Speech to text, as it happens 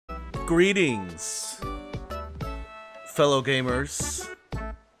Greetings, fellow gamers.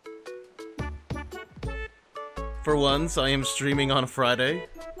 For once, I am streaming on a Friday.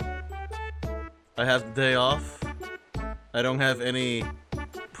 I have the day off. I don't have any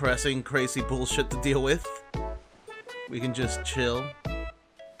pressing, crazy bullshit to deal with. We can just chill,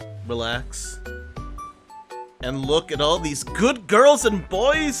 relax, and look at all these good girls and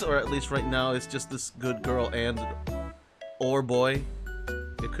boys, or at least right now it's just this good girl and or boy.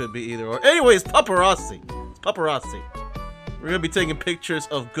 It could be either or. Anyways, Pupperazzi. It's Pupperazzi. We're gonna be taking pictures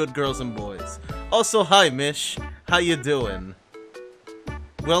of good girls and boys. Also, hi Mish. How you doing?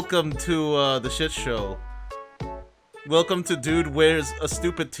 Welcome to the shit show. Welcome to Dude Wears a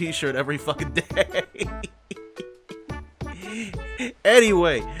Stupid T-shirt every fucking day.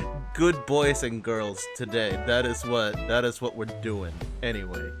 Anyway, good boys and girls today. That is what we're doing.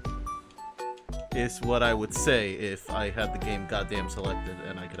 Anyway, is what I would say if I had the game goddamn selected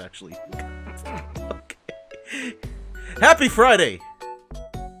and I could actually. Okay. Happy Friday.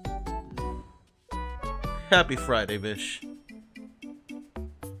 Happy Friday, Mish.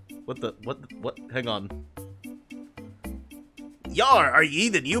 What? Hang on. Yar, are ye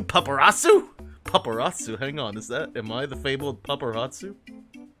the new Pupperazzi? Pupperazzi, hang on, am I the fabled Pupperazzi?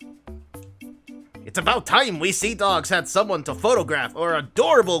 It's about time we sea dogs had someone to photograph our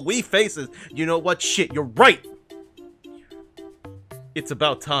adorable wee faces. You know what? Shit, you're right! It's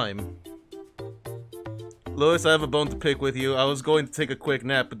about time. Lois, I have a bone to pick with you. I was going to take a quick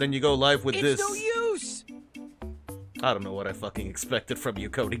nap, but then you go live with this. It's no use! I don't know what I fucking expected from you,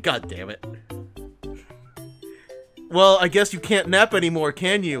 Cody. God damn it. Well, I guess you can't nap anymore,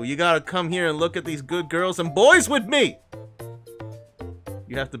 can you? You gotta come here and look at these good girls and boys with me!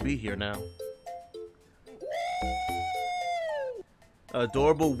 You have to be here now.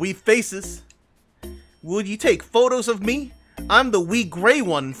 Adorable wee faces. Would you take photos of me? I'm the wee gray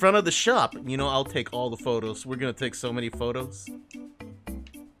one in front of the shop. You know, I'll take all the photos. We're gonna take so many photos.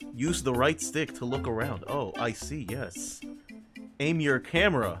 Use the right stick to look around. Oh, I see, yes. Aim your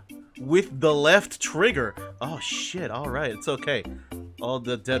camera with the left trigger. Oh shit, alright, it's okay. All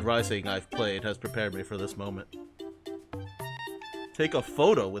the Dead Rising I've played has prepared me for this moment. Take a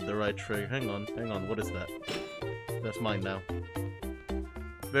photo with the right trigger. Hang on, what is that? That's mine now.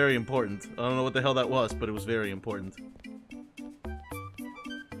 Very important. I don't know what the hell that was, but it was very important.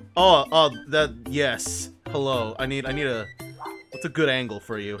 That, yes. Hello, I need a, what's a good angle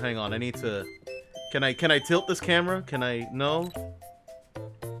for you? Hang on, I need to, can I tilt this camera? Can I, no?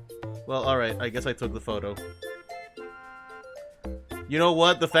 Well, alright, I guess I took the photo. You know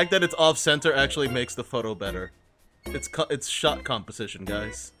what? The fact that it's off-center actually makes the photo better. It's shot composition,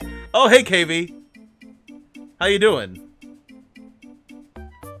 guys. Oh, hey, KV! How you doing?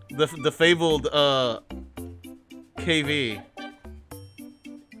 The fabled, KV.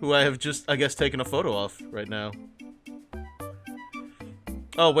 Who I have just, I guess, taken a photo of right now.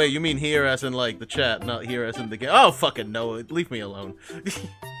 Oh, wait, you mean here as in, like, the chat, not here as in the game. Oh, fucking no, leave me alone.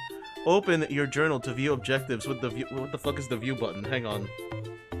 Open your journal to view objectives with the view. What the fuck is the view button? Hang on.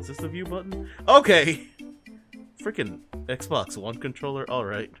 Is this the view button? Okay! Freaking Xbox One controller?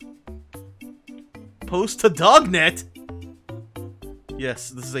 Alright. Post to Dognet!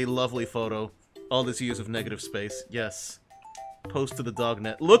 Yes, this is a lovely photo. All this use of negative space. Yes. Post to the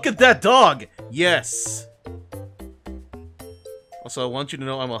Dognet. Look at that dog! Yes! Also, I want you to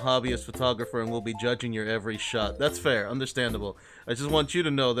know I'm a hobbyist photographer and will be judging your every shot. That's fair, understandable. I just want you to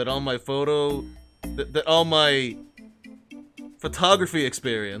know that all my all my photography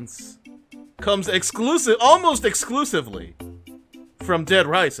experience comes almost exclusively from Dead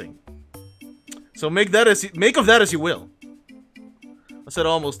Rising. So make of that as you will. I said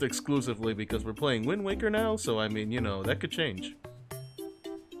almost exclusively because we're playing Wind Waker now, so I mean, you know, that could change.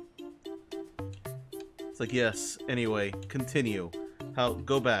 It's like, yes, anyway, continue.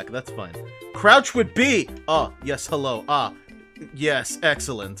 Go back, that's fine. Crouch with B! Ah, yes, hello, ah. Yes,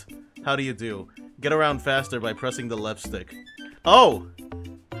 excellent. How do you do? Get around faster by pressing the left stick. Oh!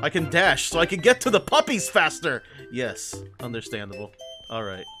 I can dash, so I can get to the puppies faster! Yes, understandable.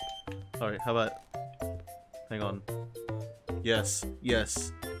 Alright. Alright, how about... Hang on. Yes,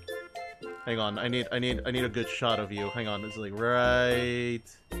 yes. Hang on, I need a good shot of you. Hang on, it's like right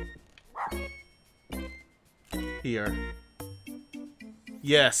here.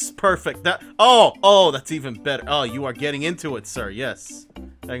 Yes, perfect. Oh, that's even better. Oh, you are getting into it, sir. Yes.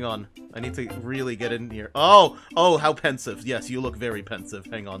 Hang on. I need to really get in here. Oh, how pensive. Yes, you look very pensive.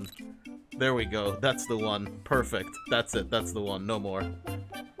 Hang on. There we go. That's the one. Perfect. That's it. That's the one. No more.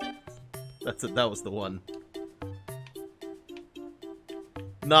 That's it. That was the one.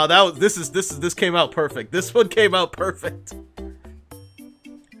 No, this came out perfect. This one came out perfect.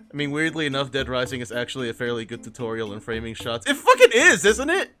 I mean, weirdly enough, Dead Rising is actually a fairly good tutorial in framing shots. It fucking is, isn't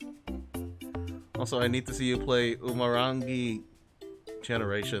it? Also, I need to see you play Umarangi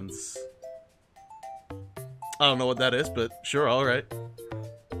Generations. I don't know what that is, but sure, alright.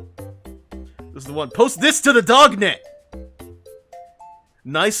 This is the one. Post this to the dognet!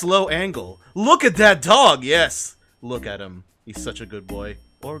 Nice low angle. Look at that dog, yes! Look at him. He's such a good boy.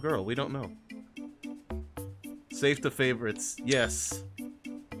 Or girl, we don't know. Save to favorites, yes.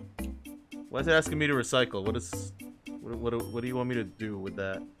 Why is it asking me to recycle? What do you want me to do with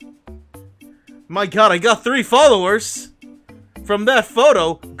that? My god, I got 3 followers! From that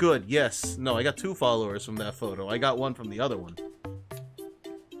photo! Good, yes. No, I got 2 followers from that photo. I got 1 from the other one.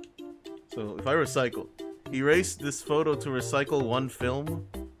 So, if I recycle... Erase this photo to recycle 1 film.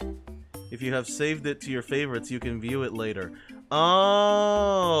 If you have saved it to your favorites, you can view it later.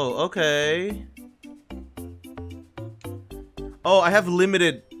 Oh, okay. Oh, I have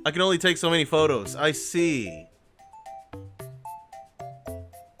limited... I can only take so many photos. I see.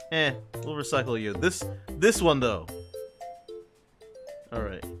 We'll recycle you. This one, though.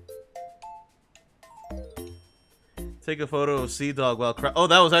 Alright. Take a photo of Sea Dog while oh,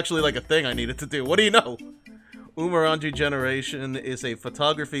 that was actually like a thing I needed to do. What do you know? Umarangi Generation is a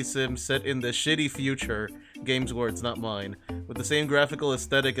photography sim set in the shitty future. Game's words, not mine. With the same graphical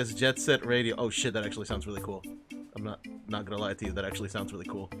aesthetic as Jet Set Radio. Oh shit, that actually sounds really cool. I'm not gonna lie to you, that actually sounds really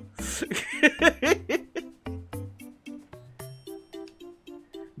cool.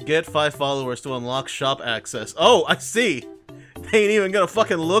 Get 5 followers to unlock shop access. Oh, I see! They ain't even gonna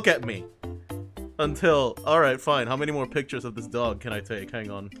fucking look at me. Until... Alright, fine. How many more pictures of this dog can I take? Hang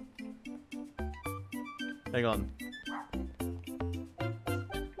on. Hang on.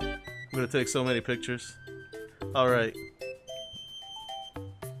 I'm gonna take so many pictures. Alright.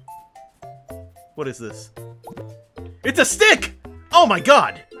 What is this? It's a stick! Oh my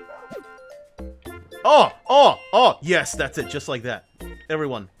god! Oh! Oh! Oh! Yes, that's it. Just like that.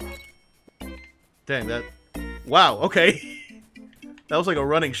 Everyone. Dang, that... Wow, okay. That was like a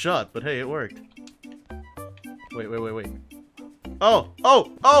running shot, but hey, it worked. Wait. Oh!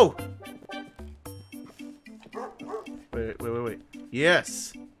 Oh! Oh! Wait.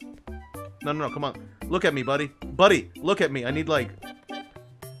 Yes! No, come on. Look at me, buddy. Buddy, look at me. I need, like...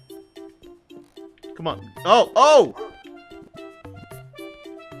 Come on. Oh! Oh!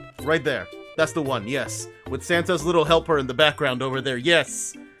 Right there. That's the one, yes. With Santa's little helper in the background over there.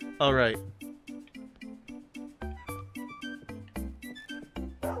 Yes! Alright.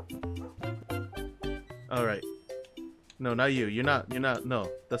 Alright. No, not you. You're not, no.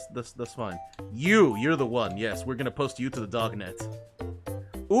 That's fine. You're the one, yes. We're gonna post you to the dognet.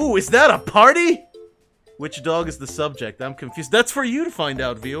 Ooh, is that a party? Which dog is the subject? I'm confused. That's for you to find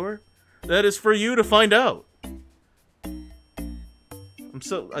out, viewer. That is for you to find out.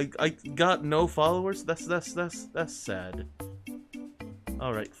 I got no followers? That's sad.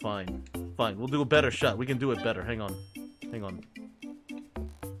 Alright, fine. Fine, we'll do a better shot. We can do it better. Hang on.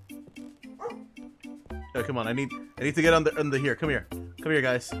 Oh, come on, I need to get under here. Come here. Come here,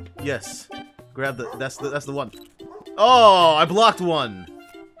 guys. Yes. Grab that's the one. Oh, I blocked one.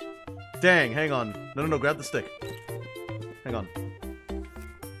 Dang, hang on. No, grab the stick. Hang on.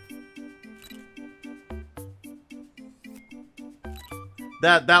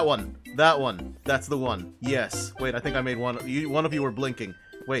 That one. That's the one. Yes. Wait, I think I made one. One of you were blinking.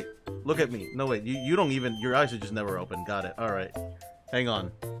 Wait, look at me. No, wait, you don't even... Your eyes are just never open. Got it. Alright. Hang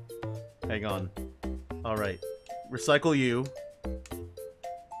on. Alright. Recycle you.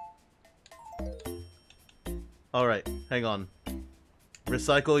 Alright, hang on.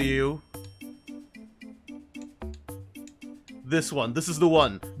 Recycle you. This one. This is the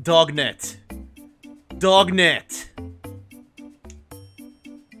one. Dognet.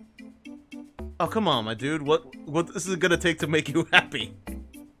 Oh, come on, my dude. What this is gonna take to make you happy?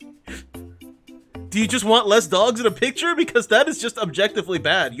 Do you just want less dogs in a picture? Because that is just objectively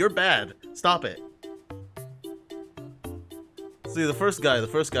bad. You're bad. Stop it. See, the first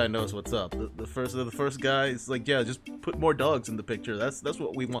guy knows what's up. The first guy is like, yeah, just put more dogs in the picture. That's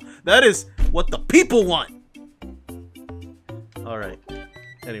what we want. That is what the people want. All right.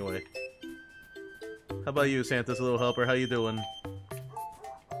 Anyway, how about you, Santa's little helper? How you doing?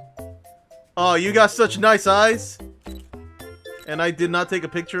 Oh, you got such nice eyes. And I did not take a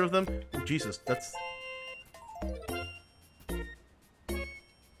picture of them. Oh, Jesus, that's...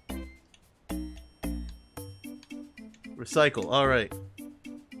 Recycle, alright.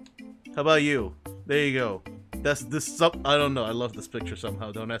 How about you? There you go. That's this I don't know, I love this picture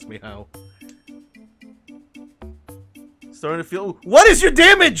somehow, don't ask me how. Starting to feel... What is your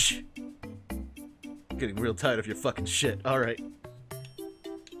damage?! I'm getting real tired of your fucking shit, alright.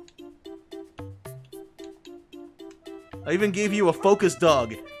 I even gave you a focus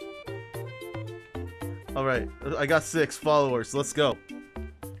dog. Alright, I got 6 followers. Let's go.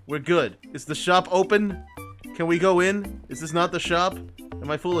 We're good. Is the shop open? Can we go in? Is this not the shop? Am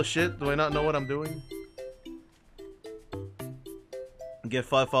I full of shit? Do I not know what I'm doing? Get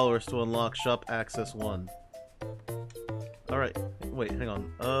 5 followers to unlock shop access 1. Alright. Wait, hang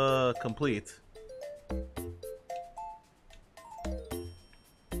on. Complete.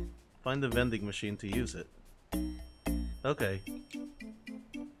 Find the vending machine to use it. Okay.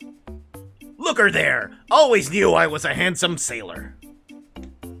 Look her there! Always knew I was a handsome sailor.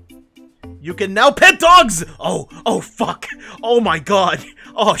 You can now pet dogs! Oh fuck! Oh my god!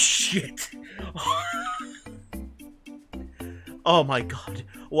 Oh shit! Oh my god.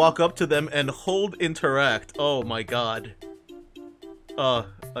 Walk up to them and hold interact. Oh my god. I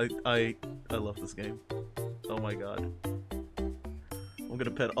love this game. Oh my god. I'm gonna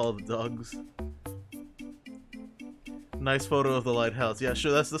pet all the dogs. Nice photo of the lighthouse. Yeah,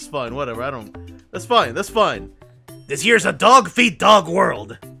 sure, that's fine. Whatever, that's fine, that's fine. This here's a dog feed dog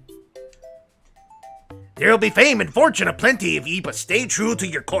world. There'll be fame and fortune aplenty if ye but stay true to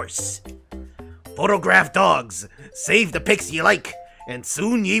your course. Photograph dogs, save the pics ye like, and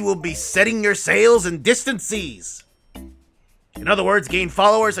soon ye will be setting your sails in distant seas. In other words, gain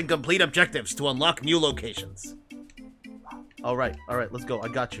followers and complete objectives to unlock new locations. Alright, let's go. I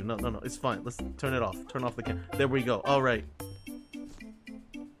got you. No, it's fine. Let's turn it off. Turn off the camera. There we go. Alright.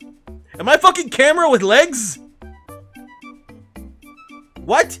 Am I fucking camera with legs?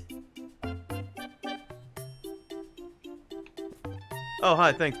 What? Oh,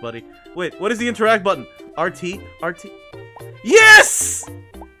 hi. Thanks, buddy. Wait, what is the interact button? RT? RT? Yes!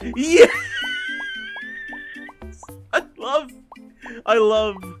 Yes! I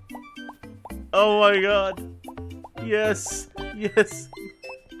love. Oh my god. Yes. Yes.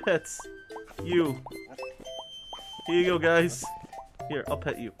 Pets. You. Here you go, guys. Here, I'll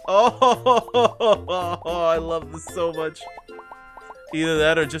pet you. Oh, I love this so much. Either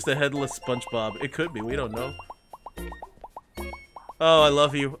that or just a headless SpongeBob. It could be, we don't know. Oh, I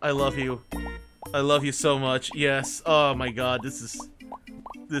love you. I love you. I love you so much. Yes. Oh my god, this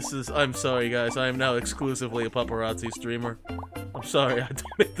is... I'm sorry, guys. I am now exclusively a Pupperazzi streamer. I'm sorry, I don't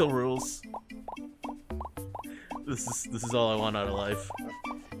make the rules. This is all I want out of life.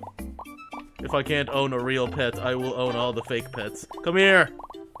 If I can't own a real pet, I will own all the fake pets. Come here!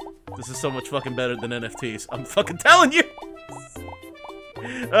 This is so much fucking better than NFTs. I'm fucking telling you!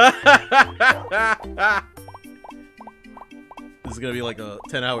 This is gonna be like a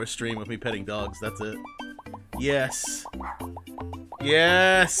 10-hour stream of me petting dogs, that's it. Yes!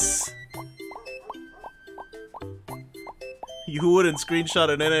 Yes! You wouldn't screenshot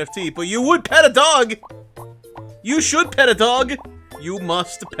an NFT, but you would pet a dog! You should pet a dog! You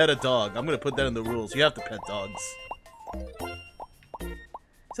must pet a dog. I'm gonna put that in the rules. You have to pet dogs.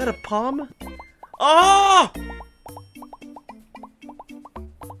 Is that a palm? Oh!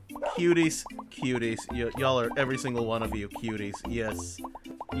 Cuties. Cuties. Y'all are, every single one of you, cuties. Yes.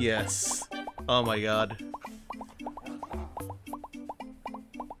 Yes. Oh my god.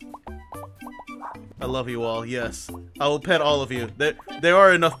 I love you all, yes. I will pet all of you. There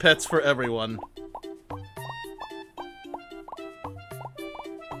are enough pets for everyone.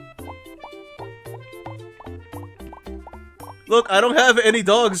 Look, I don't have any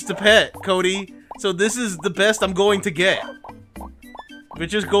dogs to pet, Cody, so this is the best I'm going to get. We're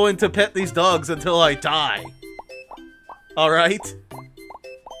just going to pet these dogs until I die. Alright?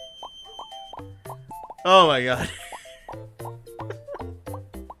 Oh my god.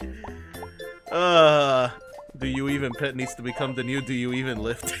 Do you even pet needs to become the new do you even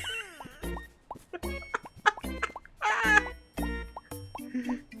lift?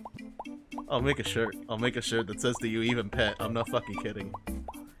 I'll make a shirt. I'll make a shirt that says do you even pet. I'm not fucking kidding.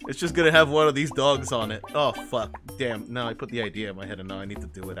 It's just gonna have one of these dogs on it. Oh fuck. Damn. Now I put the idea in my head and now I need to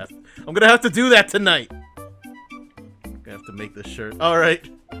do it. I'm gonna have to do that tonight. I'm gonna have to make this shirt. Alright.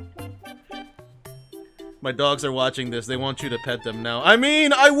 My dogs are watching this. They want you to pet them now. I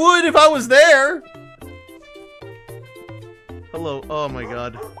mean, I would if I was there! Hello. Oh my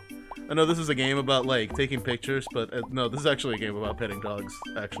god. I know this is a game about, like, taking pictures, but no, this is actually a game about petting dogs,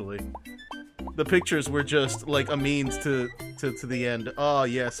 actually. The pictures were just, like, a means to the end. Oh,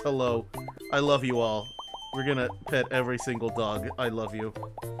 yes, hello. I love you all. We're gonna pet every single dog. I love you.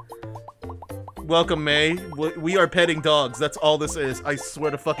 Welcome, May. We are petting dogs. That's all this is. I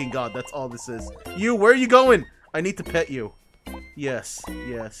swear to fucking god, that's all this is. You, where are you going? I need to pet you. Yes,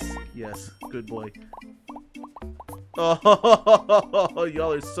 yes, yes. Good boy. Oh,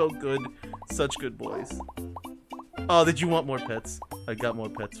 y'all are so good. Such good boys. Oh, did you want more pets? I got more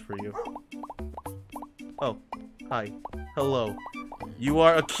pets for you. Oh. Hi. Hello. You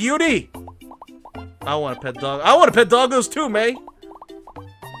are a cutie! I want a pet dog. I want to pet doggos too, May!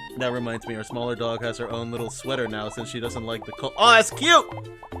 That reminds me, our smaller dog has her own little sweater now since she doesn't like the cold. Oh, that's cute!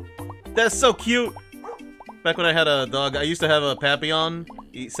 That's so cute! Back when I had a dog, I used to have a Papillon.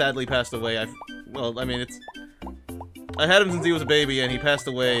 He sadly passed away. Well, I mean, I had him since he was a baby, and he passed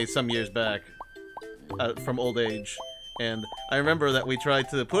away some years back. From old age. And I remember that we tried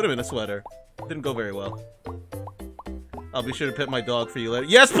to put him in a sweater. Didn't go very well. I'll be sure to pet my dog for you later.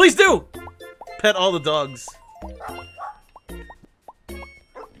 Yes, please do! Pet all the dogs.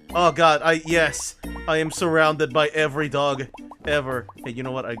 Oh god, yes. I am surrounded by every dog ever. Hey, you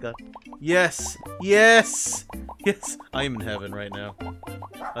know what I got? Yes! Yes! Yes! I am in heaven right now.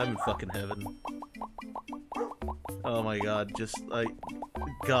 I'm in fucking heaven. Oh my god,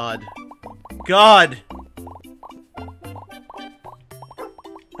 God. God!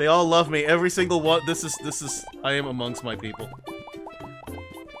 They all love me. Every single one. This is. I am amongst my people.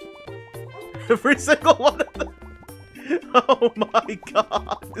 Every single one of them. Oh my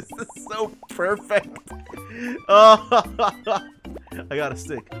god. This is so perfect. Oh, I got a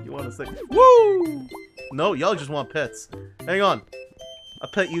stick. You want a stick? Woo! No, y'all just want pets. Hang on. I'll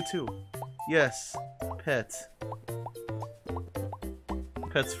pet you too. Yes. Pet.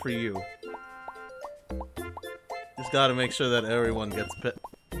 Pets for you. Just gotta make sure that everyone gets pet.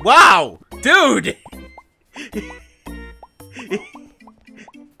 Wow! Dude!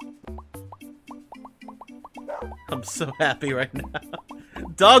 I'm so happy right now.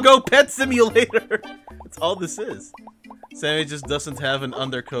 Doggo Pet Simulator! That's all this is. Sammy just doesn't have an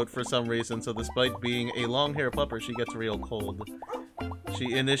undercoat for some reason, so despite being a long-hair pupper, she gets real cold.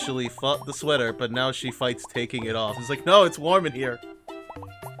 She initially fought the sweater, but now she fights taking it off. It's like, no, it's warm in here.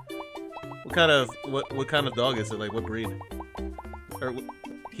 What kind of dog is it? Like, what breed? Or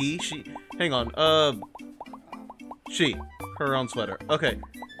he? She? Hang on. She. Her own sweater. Okay.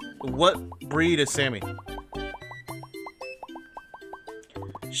 What breed is Sammy?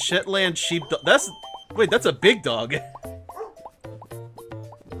 Shetland sheepdog. Wait, that's a big dog.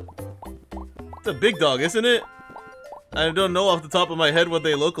 It's a big dog, isn't it? I don't know off the top of my head what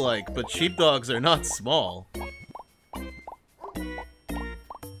they look like, but sheepdogs are not small.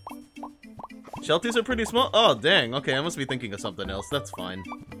 Shelties are pretty small? Oh, dang. Okay, I must be thinking of something else. That's fine.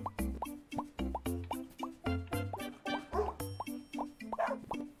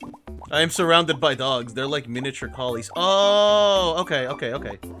 I am surrounded by dogs. They're like miniature collies. Oh, okay.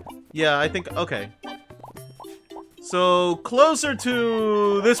 Yeah, I think, okay. So, closer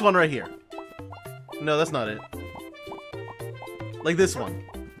to this one right here. No, that's not it. Like this one.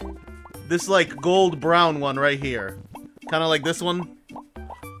 This, like, gold-brown one right here. Kind of like this one.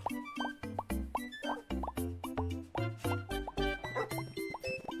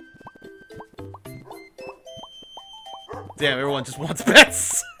 Damn, everyone just wants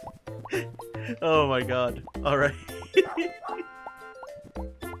pets! Oh my god. Alright.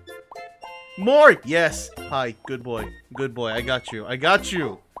 More! Yes! Hi, good boy. Good boy, I got you. I got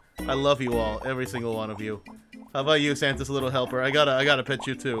you! I love you all, every single one of you. How about you, Santa's little helper? I gotta pet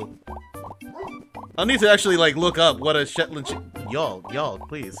you too. I'll need to actually, like, look up what a Shetland sheep... Y'all,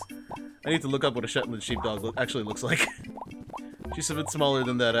 please. I need to look up what a Shetland sheepdog actually looks like. She's a bit smaller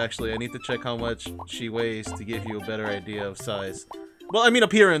than that, actually. I need to check how much she weighs to give you a better idea of size. Well, I mean,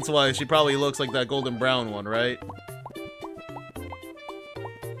 appearance-wise, she probably looks like that golden brown one, right?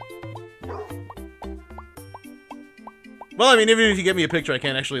 Well, I mean, even if you get me a picture, I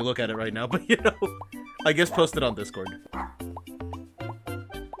can't actually look at it right now, but, you know, I guess post it on Discord.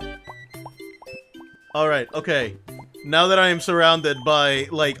 Alright, okay. Now that I am surrounded by,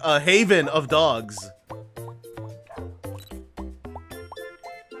 like, a haven of dogs.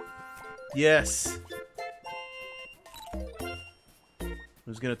 Yes.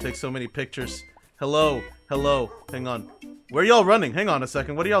 Who's gonna take so many pictures? Hello, hello. Hang on. Where are y'all running? Hang on a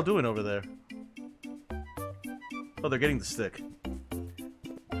second. What are y'all doing over there? Oh, they're getting the stick.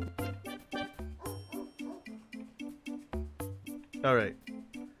 Alright.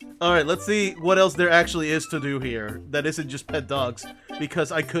 Alright, let's see what else there actually is to do here. That isn't just pet dogs.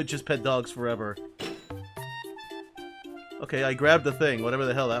 Because I could just pet dogs forever. Okay, I grabbed the thing. Whatever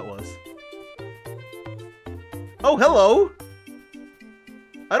the hell that was. Oh, hello!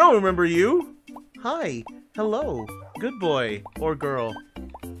 I don't remember you. Hi. Hello. Good boy. Or girl.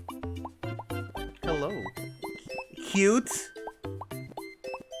 Hello. Cute.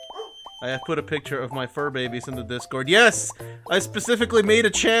 I have put a picture of my fur babies in the Discord. Yes! I specifically made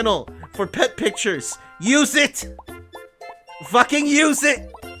a channel for pet pictures. Use it! Fucking use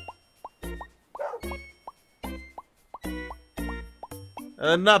it!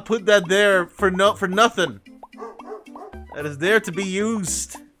 Not put that there for nothing. that is there to be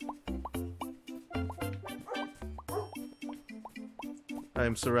used. I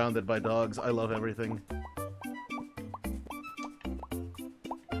am surrounded by dogs. I love everything.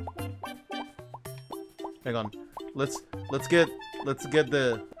 Hang on. Let's get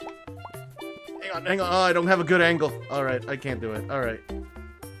the... Hang on. Oh, I don't have a good angle. Alright, I can't do it. Alright.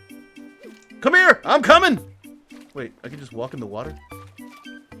 Come here! I'm coming! Wait, I can just walk in the water?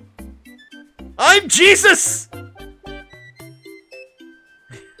 I'm Jesus!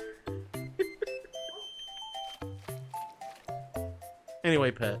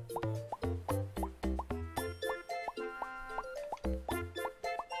 Anyway, pet.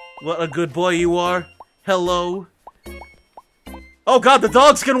 What a good boy you are. Hello. Oh god, the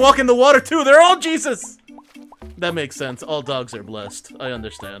dogs can walk in the water too! They're all Jesus! That makes sense. All dogs are blessed. I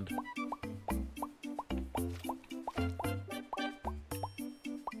understand.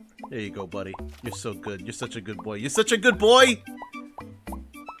 There you go, buddy. You're so good. You're such a good boy. You're such a good boy!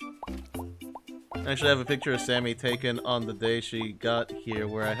 I should have a picture of Sammy taken on the day she got here,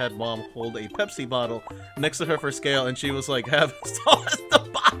 where I had Mom hold a Pepsi bottle next to her for scale, and she was like, have as tall as the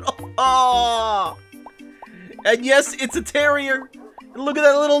bottle. Oh! And yes, it's a terrier. And look at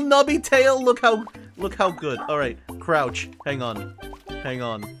that little nubby tail. Look how good. All right, crouch. Hang on. Hang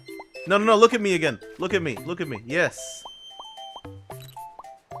on. No. Look at me again. Look at me. Look at me. Yes.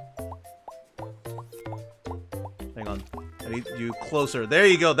 Hang on. I need you closer. There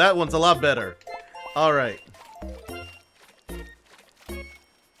you go. That one's a lot better. All right.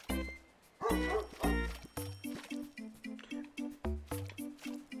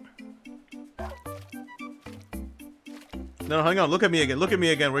 No, hang on. Look at me again. Look at me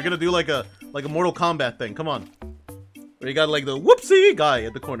again. We're gonna do like a Mortal Kombat thing. Come on. Where you got like the whoopsie guy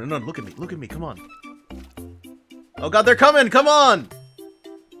at the corner. No, look at me. Look at me. Come on. Oh god, they're coming. Come on.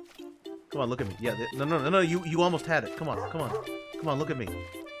 Come on. Look at me. Yeah. No. You almost had it. Come on. Come on. Come on. Look at me.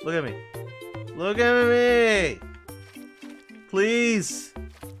 Look at me. Look at me. Please.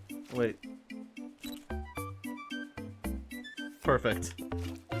 Wait. Perfect.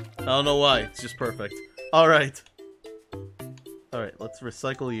 I don't know why. It's just perfect. All right. Alright, let's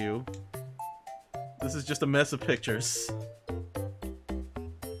recycle you. This is just a mess of pictures.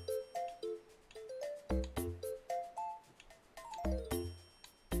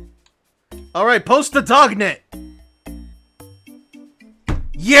 Alright, post the dognet!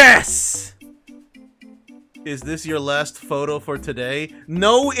 Yes! Is this your last photo for today?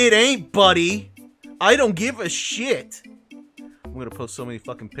 No, it ain't, buddy! I don't give a shit! I'm gonna post so many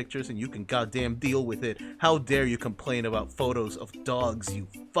fucking pictures and you can goddamn deal with it. How dare you complain about photos of dogs, you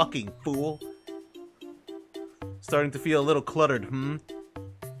fucking fool. Starting to feel a little cluttered,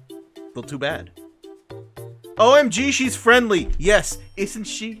 Well, too bad. OMG, she's friendly! Yes, isn't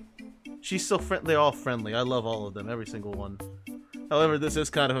she? She's so friendly. They're all friendly. I love all of them, every single one. However, this is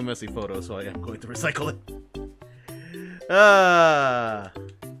kind of a messy photo, so I am going to recycle it.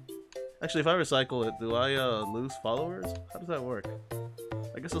 Actually, if I recycle it, do I lose followers? How does that work?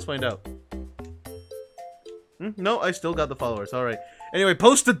 I guess let's find out. No, I still got the followers. Alright. Anyway,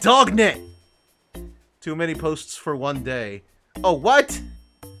 post the dognet! Too many posts for one day. Oh, what?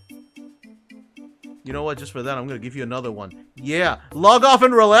 You know what? Just for that, I'm gonna give you another one. Yeah, log off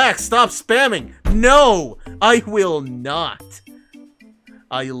and relax! Stop spamming! No! I will not!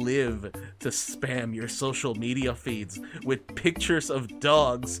 I live to spam your social media feeds with pictures of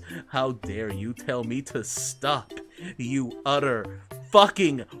dogs. How dare you tell me to stop, you utter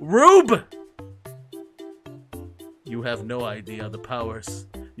fucking rube! You have no idea the powers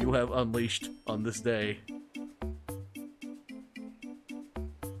you have unleashed on this day.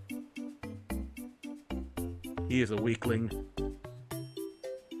 He is a weakling.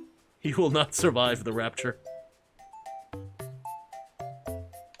 He will not survive the rapture.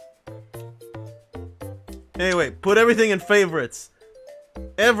 Anyway, put everything in favorites.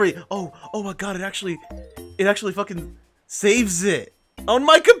 Oh my god, it actually fucking saves it on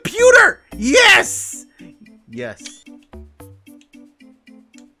my computer. Yes. Yes.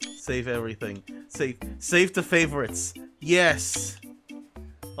 Save everything. Save to favorites. Yes.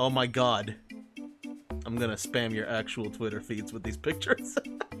 Oh my god. I'm gonna spam your actual Twitter feeds with these pictures.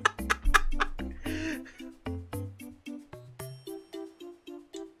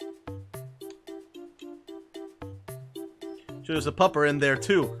 There's a pupper in there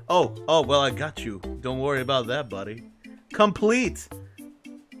too. Oh, well, I got you. Don't worry about that, buddy. Complete.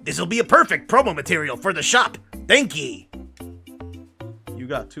 This'll be a perfect promo material for the shop. Thank ye. You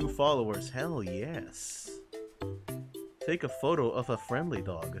got 2 followers. Hell yes. Take a photo of a friendly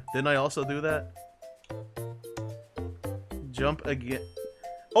dog. Didn't I also do that? Jump again.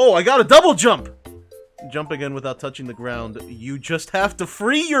 Oh, I got a double jump. jump again without touching the ground. You just have to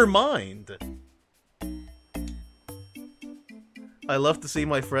free your mind. I love to see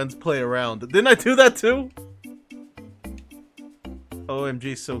my friends play around. Didn't I do that too?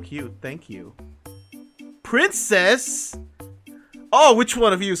 OMG, so cute. Thank you. Princess? Oh, which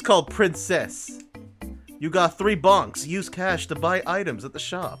one of you is called Princess? You got 3 bonks. Use cash to buy items at the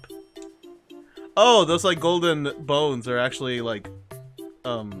shop. Oh, those like golden bones are actually like,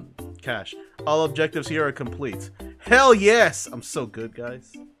 cash. All objectives here are complete. Hell yes! I'm so good,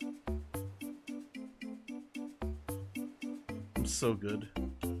 guys. I'm so good.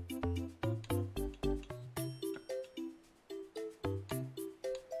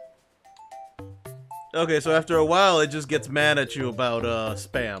 Okay, so after a while, it just gets mad at you about,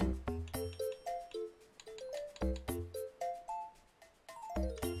 spam.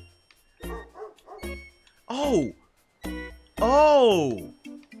 Oh! Oh!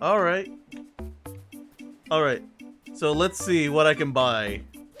 Alright. Alright. So let's see what I can buy.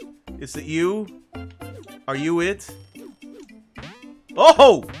 Is it you? Are you it?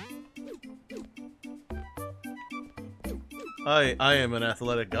 Oh! I am an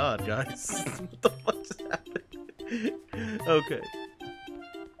athletic god, guys. What the fuck just happened? Okay.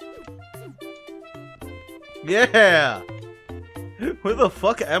 Yeah! Where the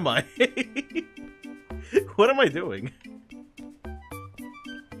fuck am I? What am I doing?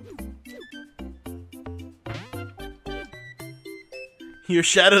 Your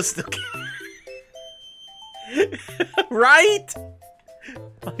shadow still right?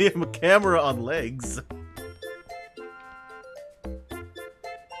 I am a camera on legs.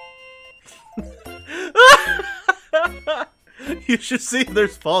 You should see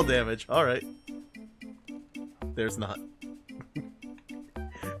there's fall damage. Alright. There's not.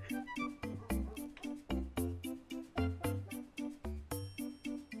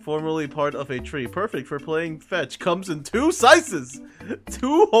 Formerly part of a tree. Perfect for playing fetch. Comes in 2 sizes!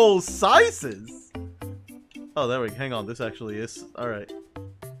 2 whole sizes! Oh, there we go. Hang on. This actually is. Alright.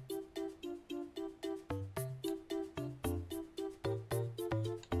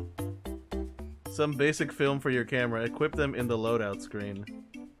 Some basic film for your camera. Equip them in the loadout screen.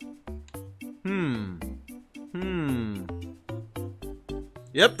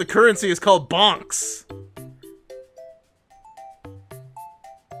 Yep, the currency is called bonks.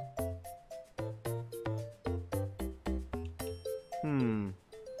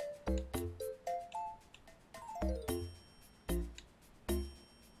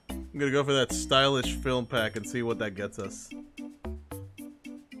 I'm gonna go for that stylish film pack and see what that gets us.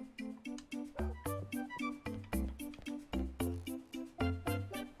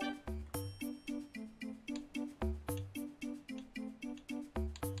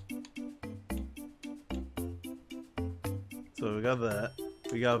 So we got that.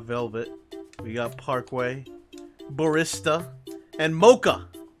 We got Velvet. We got Parkway. Barista. And Mocha!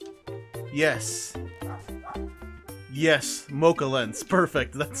 Yes. Yes, Mocha lens.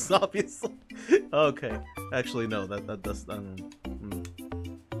 Perfect. That's obviously... Okay. Actually, no. That does...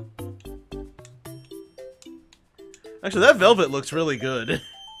 Actually, that Velvet looks really good.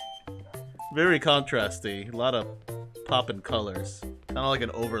 Very contrasty. A lot of poppin' colors. Kind of like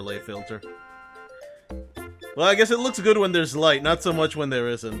an overlay filter. Well, I guess it looks good when there's light, not so much when there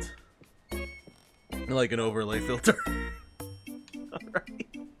isn't. Like an overlay filter. Alright.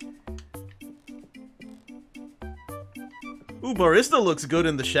 Ooh, Barista looks good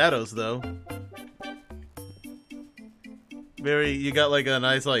in the shadows, though. Very, you got like a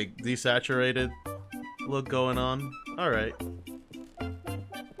nice, like, desaturated look going on. Alright.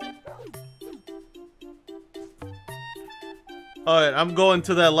 Alright, I'm going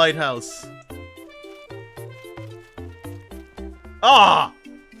to that lighthouse. Ah!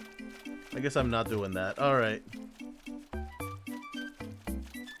 I guess I'm not doing that. Alright.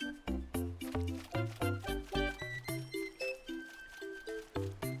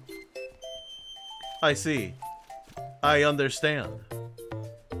 I see. I understand.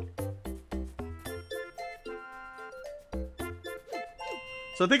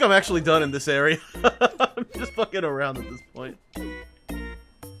 So I think I'm actually done in this area. I'm just fucking around at this point.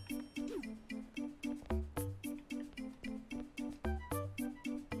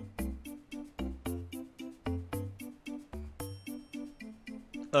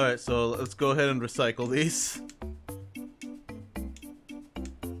 Alright, so let's go ahead and recycle these.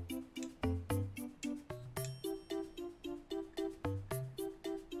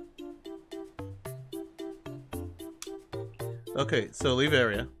 Okay, so leave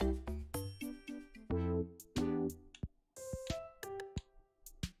area.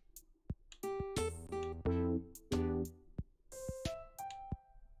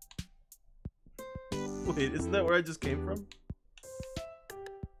 Wait, isn't that where I just came from?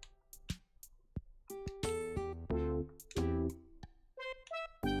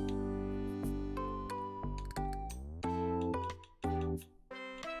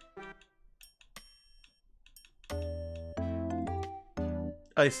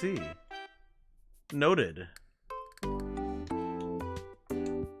 I see. Noted.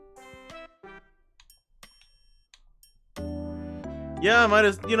 Yeah, I might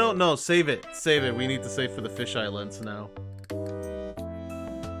as, you know, no, save it. Save it. We need to save for the fish islands now.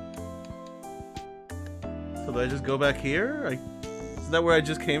 So do I just go back here? Isn't that where I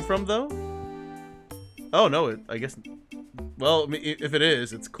just came from, though? Oh, no, I guess... Well, if it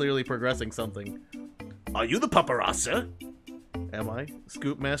is, it's clearly progressing something. Are you the Pupperazzi? Am I?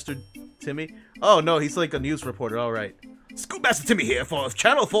 Scoop Master Timmy? Oh, no, he's like a news reporter, alright. Scoop Master Timmy here for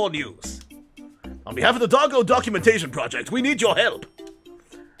Channel 4 News. On behalf of the Doggo Documentation Project, we need your help.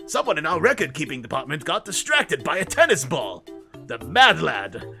 Someone in our record-keeping department got distracted by a tennis ball, the mad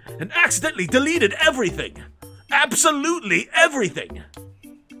lad, and accidentally deleted everything. Absolutely everything.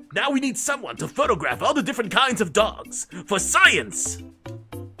 Now we need someone to photograph all the different kinds of dogs for science.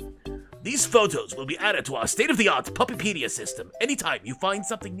 These photos will be added to our state-of-the-art Puppepedia system anytime you find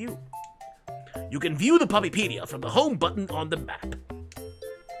something new. You can view the Puppepedia from the home button on the map.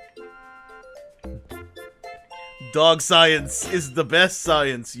 Dog science is the best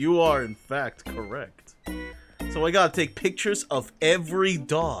science. You are, in fact, correct. So I gotta take pictures of every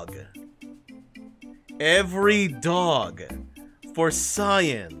dog. Every dog. For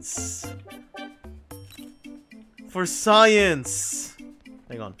science. For science.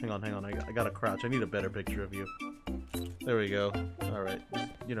 Hang on. I gotta crouch. I need a better picture of you. There we go. Alright.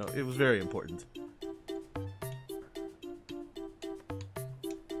 You know, it was very important.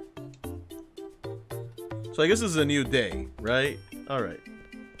 So I guess this is a new day, right? Alright.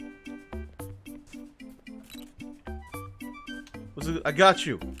 I got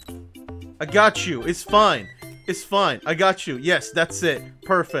you. I got you. It's fine. It's fine. I got you. Yes, that's it.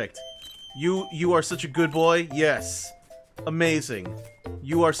 Perfect. You are such a good boy. Yes. Amazing.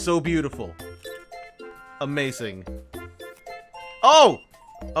 You are so beautiful. Amazing. Oh!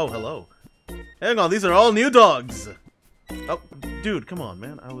 Oh, hello. Hang on, these are all new dogs. Oh, dude, come on,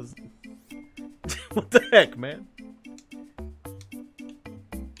 man. I was... What the heck, man?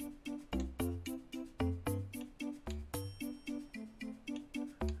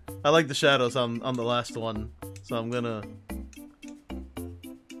 I like the shadows on the last one, so I'm gonna...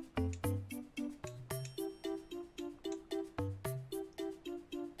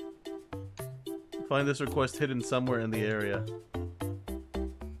 Find this request hidden somewhere in the area.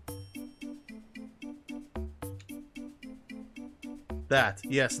 That.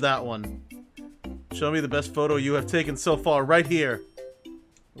 Yes, that one. Show me the best photo you have taken so far, right here.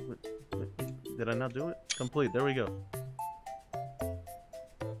 Did I not do it? Complete. There we go.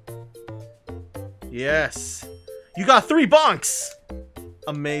 Yes. You got 3 bonks!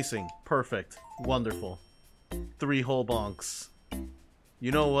 Amazing. Perfect. Wonderful. 3 whole bonks.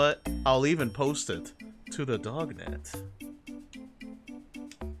 You know what? I'll even post it to the dognet.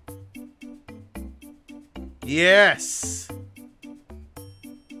 Yes!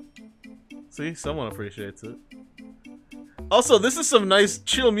 See? Someone appreciates it. Also, this is some nice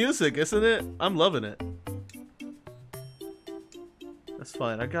chill music, isn't it? I'm loving it. That's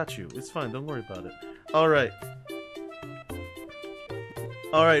fine. I got you. It's fine. Don't worry about it. Alright.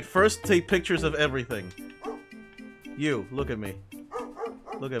 Alright, first take pictures of everything. You, look at me.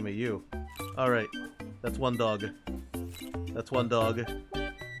 Look at me, you. Alright. That's 1 dog. That's 1 dog.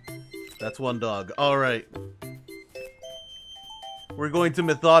 That's 1 dog. Alright. We're going to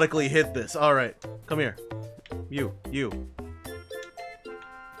methodically hit this. Alright. Come here. You.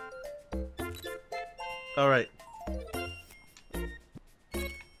 Alright.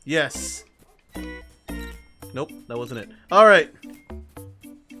 Yes. Nope, that wasn't it. Alright.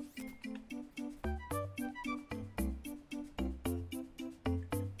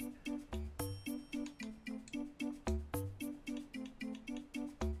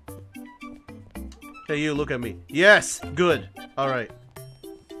 Hey, you, look at me. Yes! Good. Alright.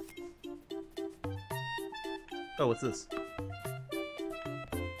 Oh, what's this?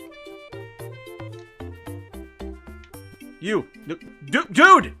 You!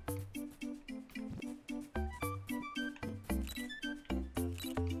 Dude!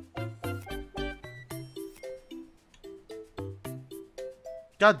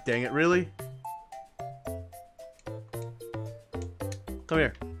 God dang it, really? Come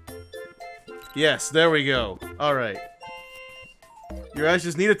here. Yes, there we go. Alright. Your eyes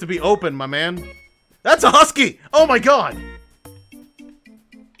just needed to be open, my man. That's a husky! Oh my god!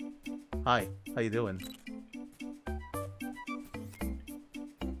 Hi. How you doing?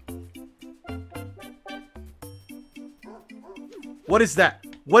 What is that?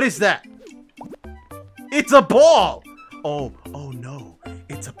 What is that? It's a ball! Oh no.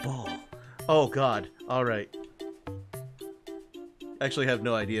 It's a ball. Oh god. Alright. I actually have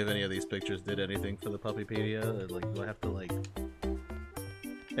no idea if any of these pictures did anything for the Puppypedia. Like, do I have to, like,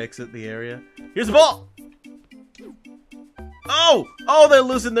 exit the area? Here's the ball! Oh! Oh, they're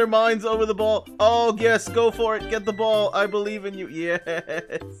losing their minds over the ball. Oh, yes, go for it. Get the ball. I believe in you. Yes.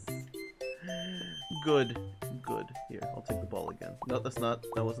 Good. Good. Here, I'll take the ball again. No, that's not.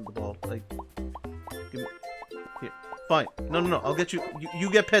 That wasn't the ball. Like, give me. Here. Fine. No. I'll get you. You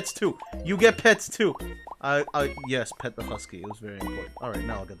get pets too. You get pets too. Yes, pet the husky. It was very important. All right,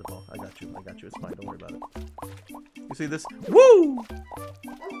 now I'll get the ball. I got you. It's fine. Don't worry about it. You see this? Woo!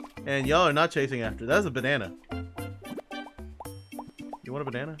 And y'all are not chasing after. That's a banana. You want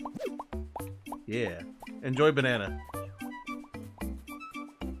a banana? Yeah. Enjoy banana.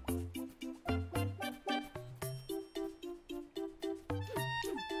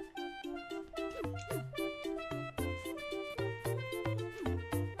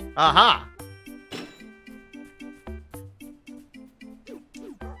 Aha!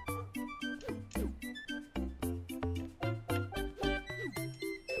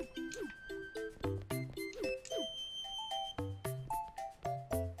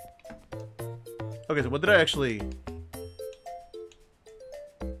 Okay, so what did I actually...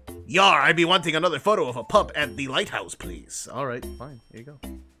 Yar, I'd be wanting another photo of a pup at the lighthouse, please. Alright, fine. Here you go.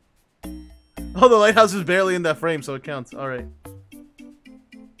 Oh, the lighthouse is barely in that frame, so it counts. Alright.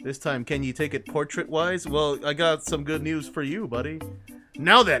 This time, can you take it portrait-wise? Well, I got some good news for you, buddy.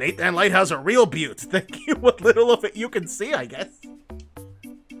 Now then, ain't that lighthouse a real beaut? Thank you. What little of it you can see, I guess.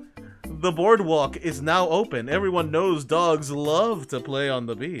 The boardwalk is now open. Everyone knows dogs love to play on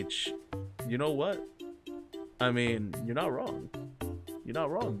the beach. You know what? I mean, you're not wrong. You're not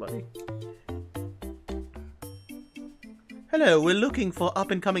wrong, buddy. Hello, we're looking for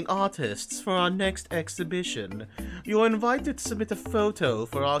up-and-coming artists for our next exhibition. You're invited to submit a photo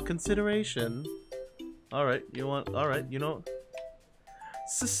for our consideration. Alright, you know...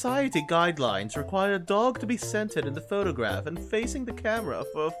 Society guidelines require a dog to be centered in the photograph and facing the camera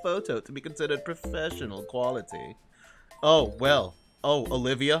for a photo to be considered professional quality. Oh, well. Oh,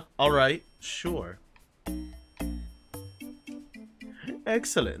 Olivia? Alright, sure.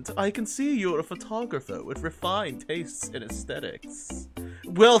 Excellent. I can see you're a photographer with refined tastes in aesthetics.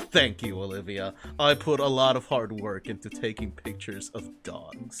 Well, thank you, Olivia. I put a lot of hard work into taking pictures of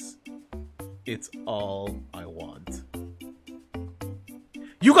dogs. It's all I want.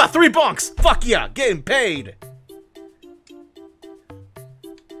 You got 3 bonks! Fuck yeah! Getting paid!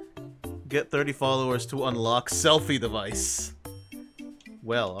 Get 30 followers to unlock selfie device.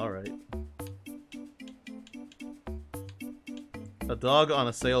 Well, alright. A dog on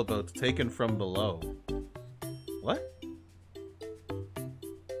a sailboat taken from below. What?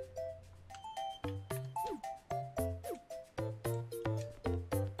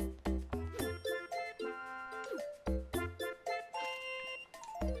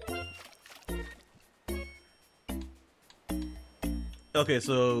 Okay,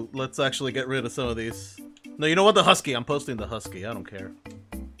 so let's actually get rid of some of these. No, you know what? The husky. I'm posting the husky. I don't care.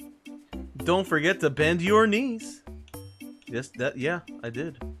 Don't forget to bend your knees. Yes, yeah, I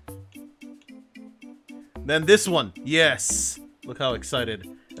did. Then this one. Yes. Look how excited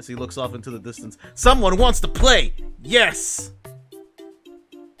as he looks off into the distance. Someone wants to play. Yes.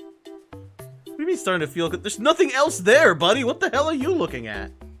 Maybe he's starting to feel good. There's nothing else there, buddy. What the hell are you looking at?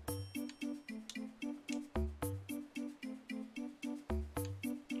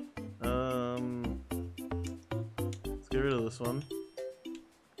 Let's get rid of this one.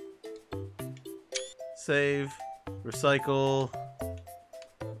 Save. Recycle.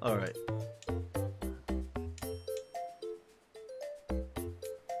 Alright.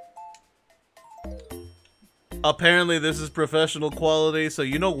 Apparently this is professional quality, so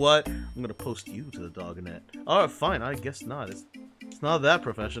you know what? I'm gonna post you to the Dognet. Alright, fine, I guess not. It's not that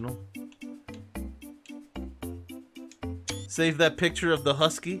professional. Save that picture of the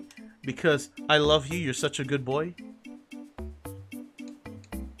husky, because I love you, you're such a good boy.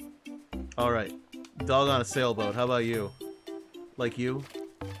 Alright. Dog on a sailboat, how about you? Like you?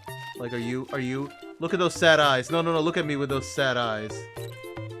 Like, are you? Look at those sad eyes. No, look at me with those sad eyes.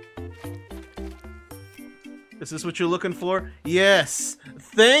 Is this what you're looking for? Yes!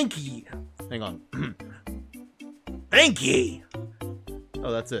 Thank ye! Hang on. Thank ye!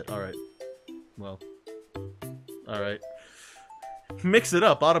 Oh, that's it. Alright. Well. Alright. Mix it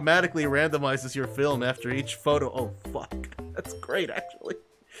up. Automatically randomizes your film after each photo. Oh, fuck. That's great, actually.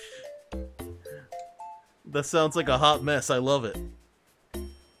 That sounds like a hot mess. I love it.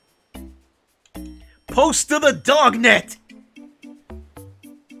 Post to the dog net!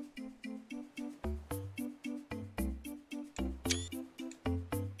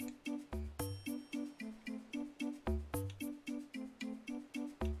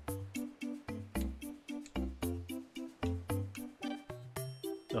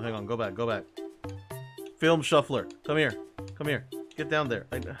 No, hang on. Go back. Go back. Film shuffler. Come here. Come here. Get down there.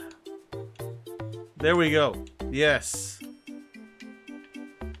 There we go. Yes.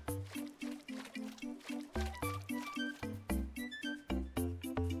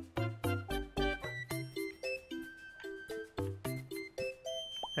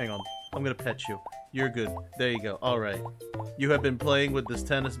 Hang on. I'm gonna pet you. You're good. There you go. Alright. You have been playing with this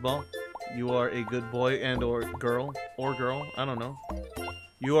tennis ball. You are a good boy and or girl. Or girl. I don't know.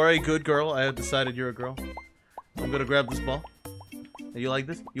 You are a good girl. I have decided you're a girl. I'm gonna grab this ball. You like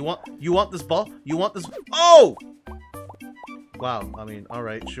this? You want this ball? You want this? Oh! Wow. I mean,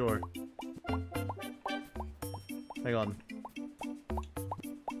 alright, sure. Hang on.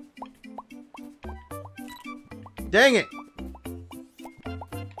 Dang it!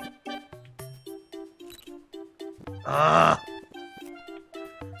 Ah!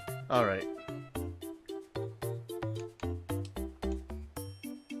 Alright.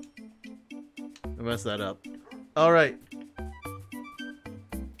 I messed that up. Alright.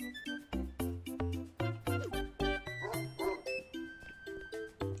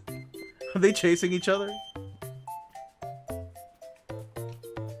 Are they chasing each other?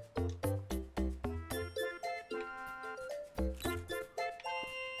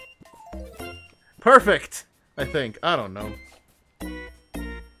 Perfect! I think. I don't know.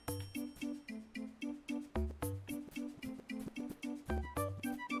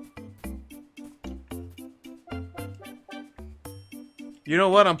 You know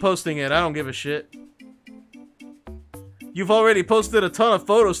what? I'm posting it. I don't give a shit. You've already posted a ton of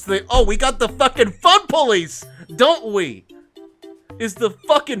photos today. Oh, we got the fucking fun police! Don't we? Is the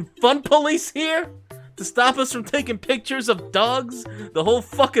fucking fun police here? To stop us from taking pictures of dogs? The whole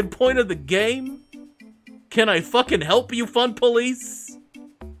fucking point of the game? Can I fucking help you, fun police?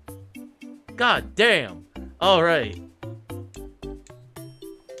 God damn. Alright.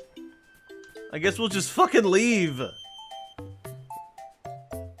 I guess we'll just fucking leave.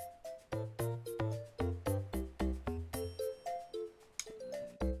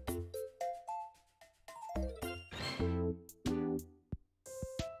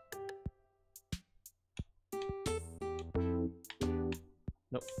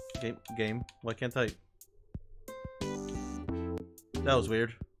 Nope. Game. Why can't I? That was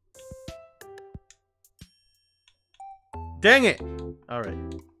weird. Dang it! Alright.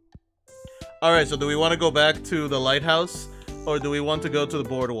 Alright, so do we want to go back to the lighthouse? Or do we want to go to the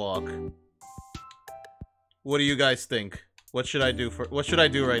boardwalk? What do you guys think? What should I do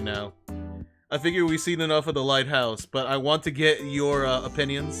right now? I figure we've seen enough of the lighthouse, but I want to get your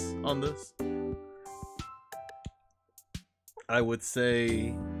opinions on this. I would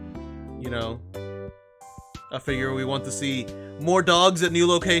say, you know, I figure we want to see more dogs at new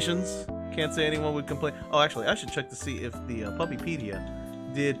locations. Can't say anyone would complain. Oh, actually, I should check to see if the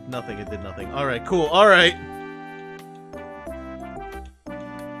Puppypedia did nothing. It did nothing. Alright, cool. Alright.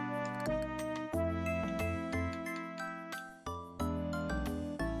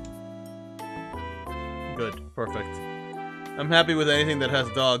 Good. Perfect. I'm happy with anything that has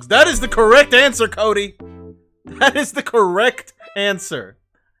dogs. That is the correct answer, Cody! That is the correct answer.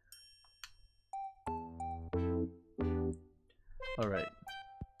 Alright.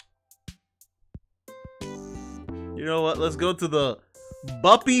 You know what? Let's go to the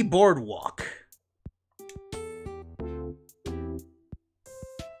Buppy Boardwalk.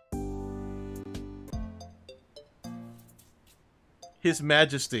 His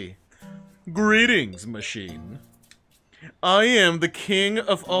Majesty. Greetings, machine. I am the king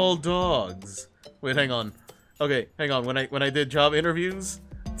of all dogs. Wait, hang on. Okay, hang on. When I did job interviews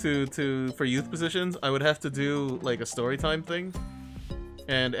for youth positions, I would have to do like a story time thing.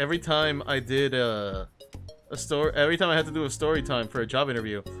 And every time I did every time I had to do a story time for a job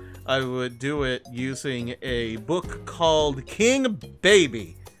interview, I would do it using a book called King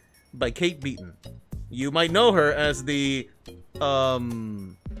Baby by Kate Beaton. You might know her as the oh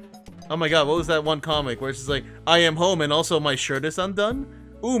my god, what was that one comic where she's like, I am home and also my shirt is undone?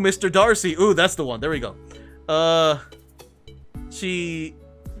 Ooh, Mr. Darcy. Ooh, that's the one. There we go. She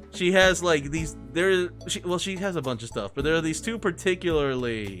has like these, well, she has a bunch of stuff, but there are these two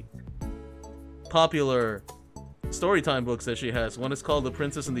particularly popular storytime books that she has. One is called The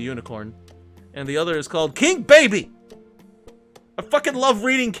Princess and the Unicorn, and the other is called King Baby! I fucking love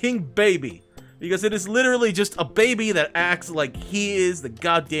reading King Baby! Because it is literally just a baby that acts like he is the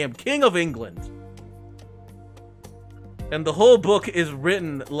goddamn king of England. And the whole book is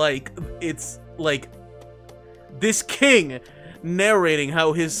written like it's like this king narrating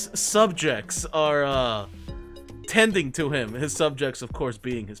how his subjects are tending to him. His subjects, of course,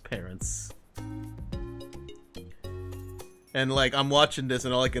 being his parents. And like, I'm watching this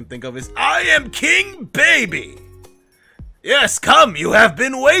and all I can think of is, I am King Baby! Yes, come, you have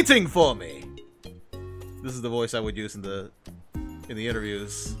been waiting for me! This is the voice I would use in the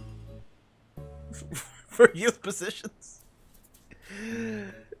interviews. For youth positions.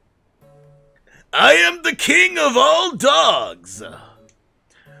 I am the king of all dogs!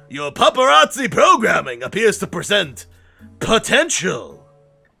 Your Pupperazzi programming appears to present potential.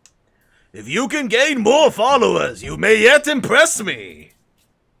 If you can gain more followers, you may yet impress me.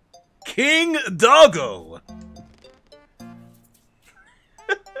 King Doggo.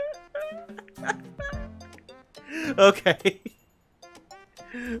 Okay.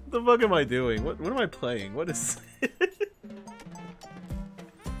 What the fuck am I doing? What am I playing? What is...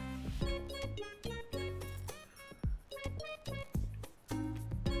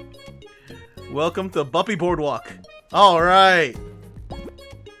 Welcome to Buppy Boardwalk. Alright.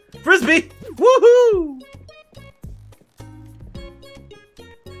 Frisbee! Woohoo!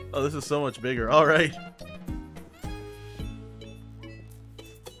 Oh, this is so much bigger. Alright.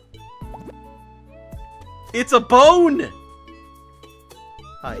 It's a bone!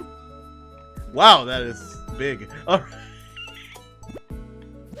 Hi. Wow, that is big. Alright.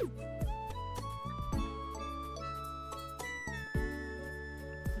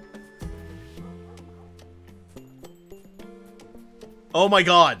 Oh my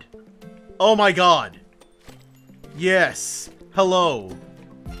god. Oh my god. Yes. Hello.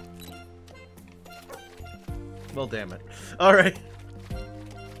 Well, damn it. Alright.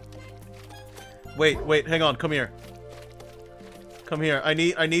 Wait, hang on. Come here. Come here. I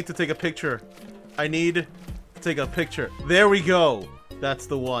need to take a picture. I need to take a picture. There we go. That's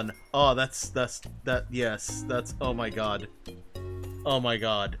the one. Oh, that's yes. That's, oh my god. Oh my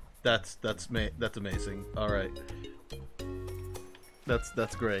god. That's amazing. Alright.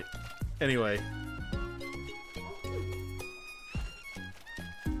 That's great. Anyway.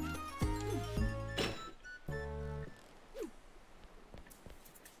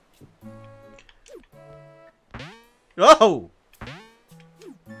 Oh!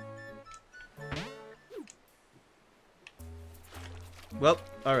 Well,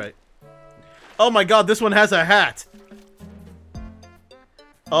 alright. Oh my god, this one has a hat!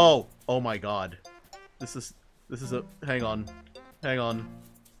 Oh my god. This is a, hang on. Hang on.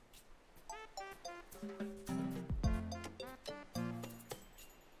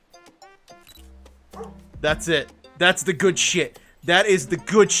 That's it. That's the good shit. That is the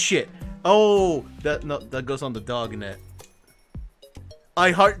good shit. Oh, that goes on the dog net. I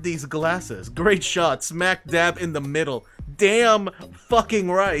heart these glasses. Great shot. Smack dab in the middle. Damn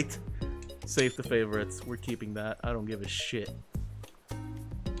fucking right. Save the favorites. We're keeping that. I don't give a shit.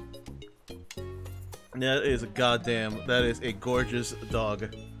 That is a goddamn. That is a gorgeous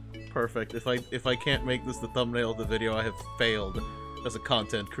dog. Perfect. If I can't make this the thumbnail of the video, I have failed as a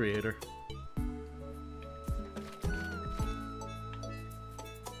content creator.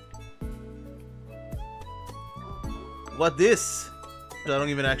 What this? I don't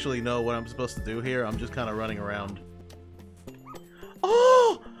even actually know what I'm supposed to do here. I'm just kind of running around.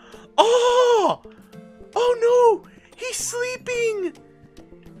 Oh! Oh! Oh no! He's sleeping!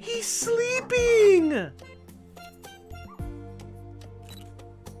 He's sleeping!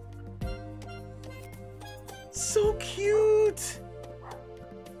 So cute!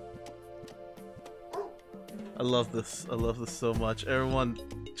 I love this. I love this so much. Everyone,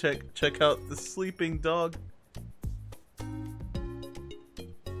 check out the sleeping dog.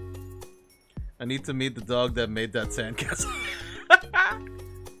 I need to meet the dog that made that sandcastle.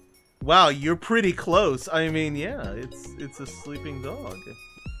 Wow, you're pretty close. I mean, yeah, it's a sleeping dog.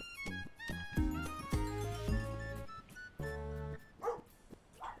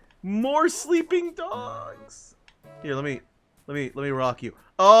 More sleeping dogs. Here, let me rock you.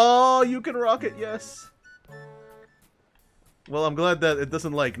 Oh, you can rock it, yes. Well, I'm glad that it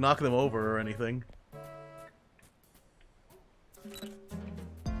doesn't like knock them over or anything.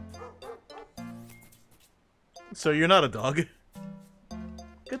 So you're not a dog?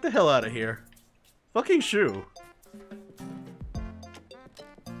 Get the hell out of here. Fucking Shoo.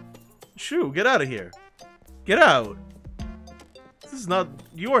 Shoo, get out of here. Get out. This is not...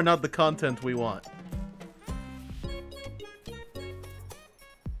 You are not the content we want.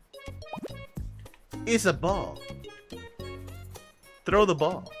 It's a ball. Throw the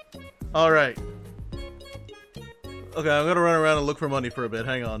ball. Alright. Okay, I'm gonna run around and look for money for a bit.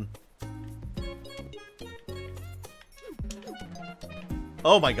 Hang on.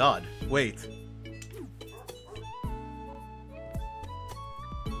 Oh my god. Wait.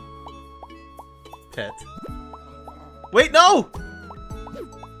 Pet. Wait, no!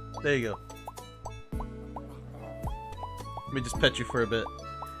 There you go. Let me just pet you for a bit.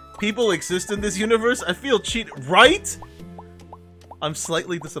 People exist in this universe? I feel cheated. Right? I'm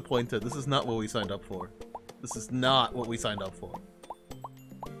slightly disappointed. This is not what we signed up for. This is not what we signed up for.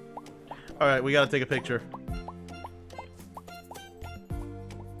 Alright, we gotta take a picture.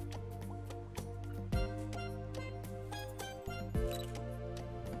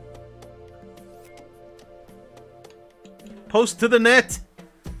 Post to the net!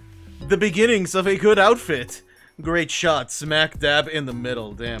 The beginnings of a good outfit. Great shot, smack dab in the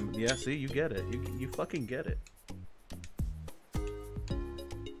middle. Damn, yeah, see, you get it. You fucking get it.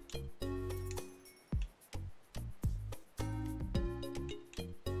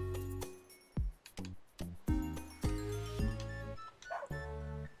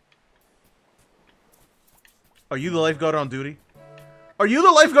 Are you the lifeguard on duty? Are you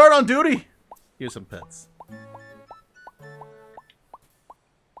the lifeguard on duty? Here's some pets.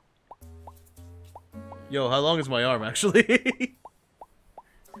 Yo, how long is my arm, actually?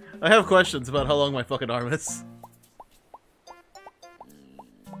 I have questions about how long my fucking arm is.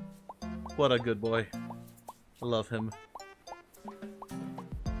 What a good boy. I love him.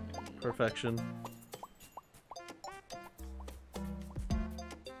 Perfection.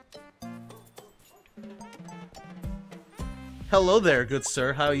 Hello there, good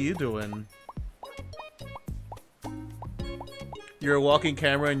sir. How are you doing? You're a walking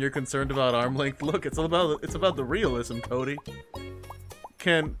camera and you're concerned about arm length. Look, it's about the realism, Cody.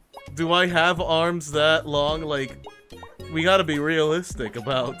 Do I have arms that long? Like, we gotta be realistic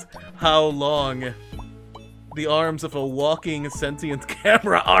about how long the arms of a walking sentient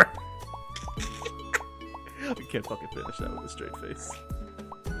camera are. I can't fucking finish that with a straight face.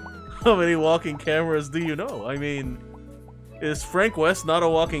 How many walking cameras do you know? I mean, is Frank West not a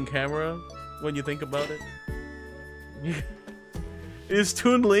walking camera when you think about it? Is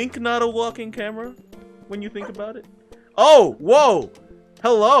Toon Link not a walking camera when you think about it? Oh, whoa!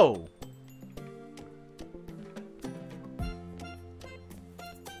 Hello!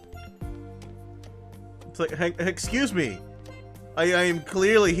 It's like, hey, excuse me. I am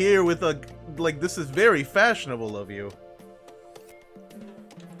clearly here with a, like, this is very fashionable of you.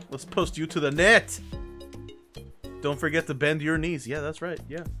 Let's post you to the net! Don't forget to bend your knees. Yeah, that's right,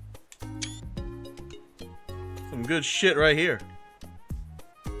 yeah. Some good shit right here.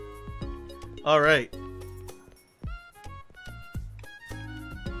 Alright.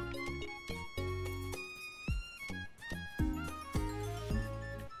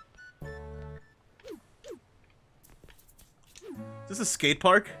 Is this a skate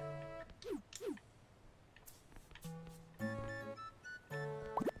park?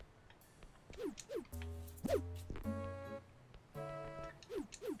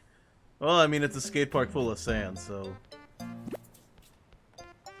 Well, I mean, it's a skate park full of sand, so...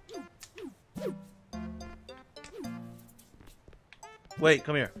 Wait,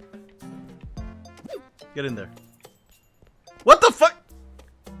 come here. Get in there. What the fuck?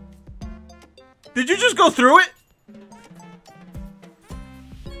 Did you just go through it?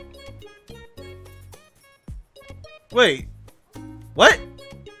 Wait. What?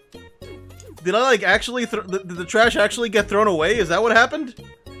 Did I, like, actually did the trash actually get thrown away? Is that what happened?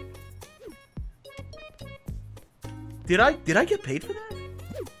 Did I get paid for that?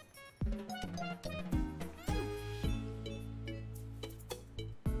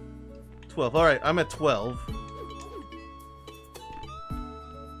 Alright, I'm at 12.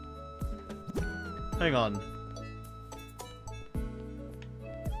 Hang on.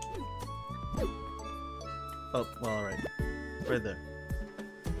 Oh, well, alright. Right there.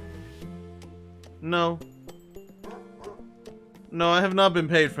 No. No, I have not been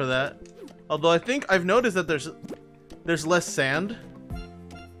paid for that. Although I think I've noticed that there's less sand.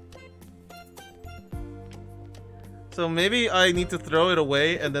 So maybe I need to throw it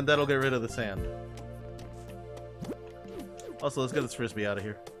away and then that'll get rid of the sand. Also, let's get this frisbee out of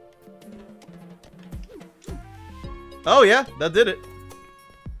here. Oh yeah, that did it.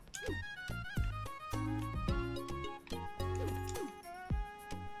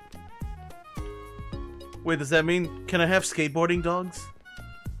 Wait, does that mean, can I have skateboarding dogs?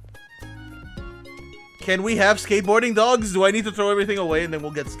 Can we have skateboarding dogs? Do I need to throw everything away and then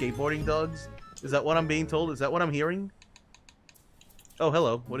we'll get skateboarding dogs? Is that what I'm being told? Is that what I'm hearing? Oh,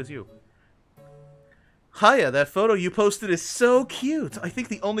 hello. What is you? Hiya, that photo you posted is so cute. I think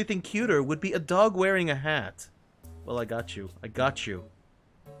the only thing cuter would be a dog wearing a hat. Well, I got you. I got you.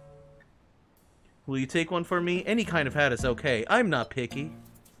 Will you take one for me? Any kind of hat is okay. I'm not picky.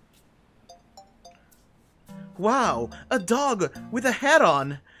 Wow, a dog with a hat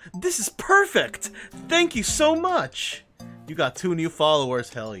on. This is perfect. Thank you so much. You got 2 new followers.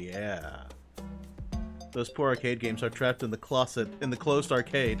 Hell yeah. Those poor arcade games are trapped in the closet, in the closed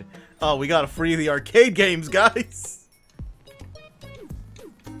arcade. Oh, we gotta free the arcade games, guys.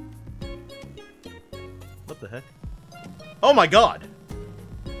 What the heck? Oh my god.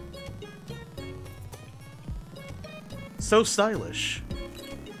 So stylish.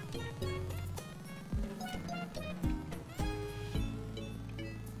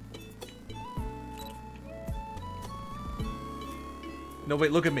 No,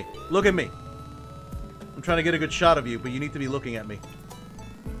 wait, look at me. Look at me. I'm trying to get a good shot of you, but you need to be looking at me.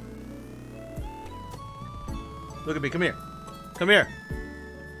 Look at me. Come here. Come here.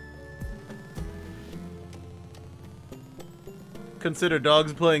 Consider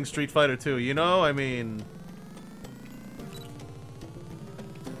dogs playing Street Fighter 2, you know? I mean...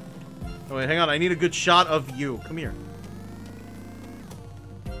 Oh, wait, hang on. I need a good shot of you. Come here.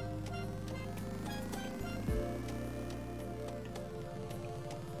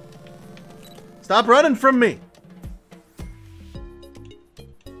 Stop running from me!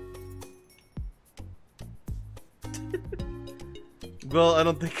 Well, I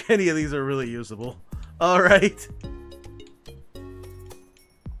don't think any of these are really usable. Alright.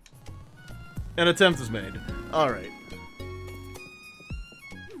 An attempt is made. Alright.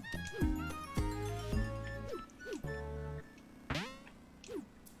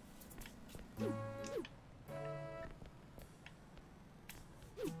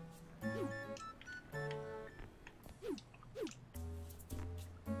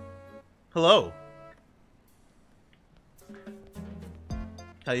 Hello.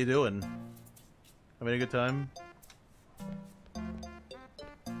 How you doing? Having a good time?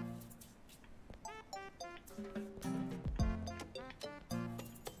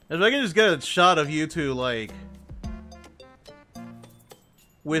 If I can just get a shot of you two, like...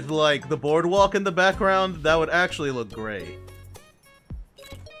 with, like, the boardwalk in the background, that would actually look great.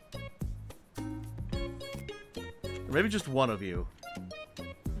 Or maybe just one of you.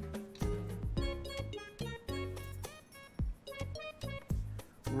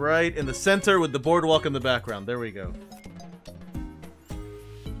 Right in the center with the boardwalk in the background. There we go.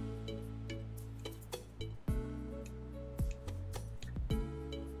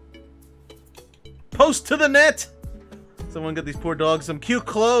 Post to the net! Someone get these poor dogs some cute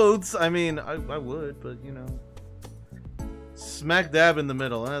clothes. I mean, I would, but you know. Smack dab in the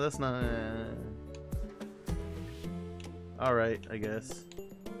middle. That's not... Alright, I guess.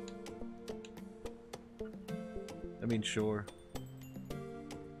 I mean, sure.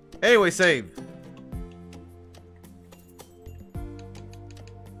 Anyway, save.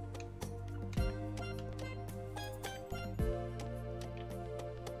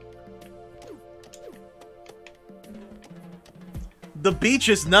 The beach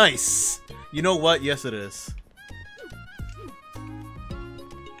is nice. You know what? Yes, it is.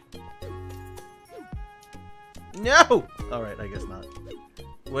 No! Alright, I guess not.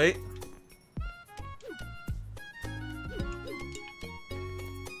 Wait.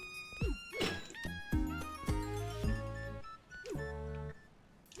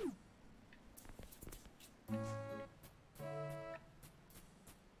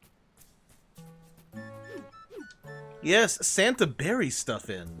 Yes, Santa buries stuff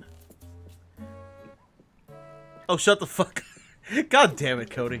in. Oh, shut the fuck. God damn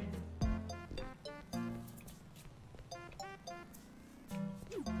it, Cody.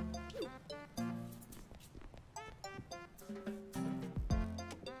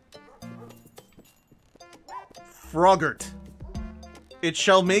 Froggart. It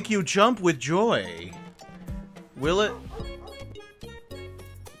shall make you jump with joy. Will it?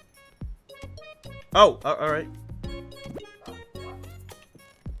 Oh, alright.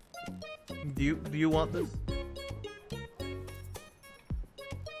 Do you want this?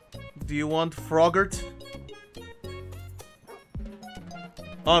 Do you want Froggart?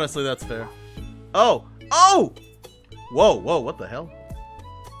 Honestly, that's fair. Oh! Oh! Whoa, whoa, what the hell?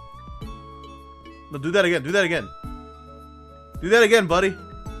 No, do that again, do that again. Do that again, buddy.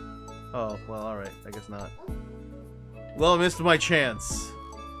 Oh, well, alright, I guess not. Well, I missed my chance.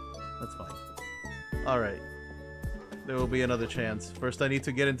 That's fine. Alright. There will be another chance. First, I need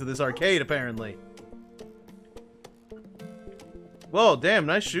to get into this arcade, apparently. Whoa, damn,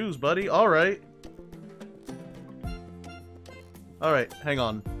 nice shoes, buddy. Alright. Alright, hang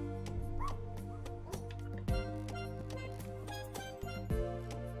on.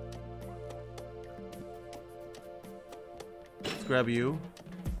 grab you.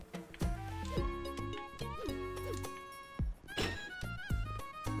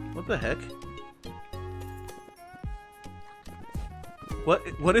 What the heck?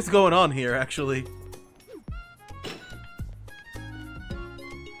 What is going on here, actually?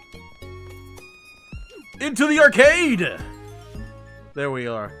 Into the arcade! There we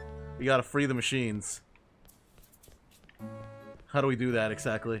are. We gotta free the machines. How do we do that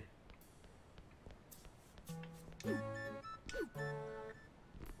exactly?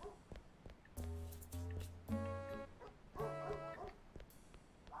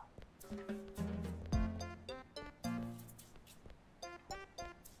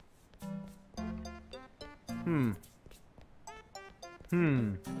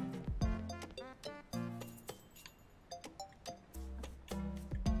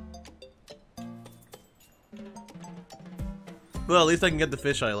 Well, at least I can get the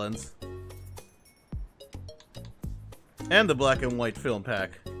fisheye lens. And the black and white film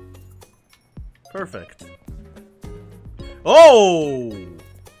pack. Perfect. Oh!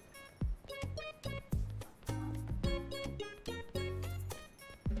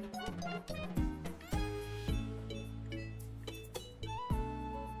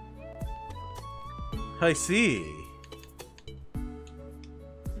 I see.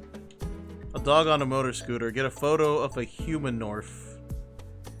 A dog on a motor scooter. Get a photo of a humanorph.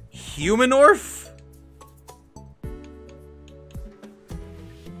 Humanorph?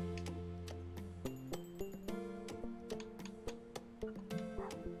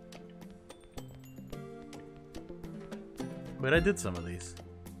 Wait, I did some of these.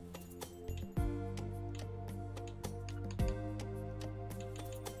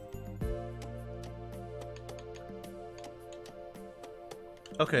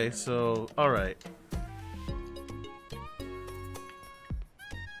 Okay, so, alright.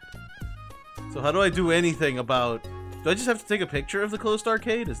 So how do I do anything about... Do I just have to take a picture of the closed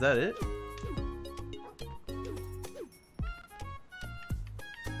arcade? Is that it?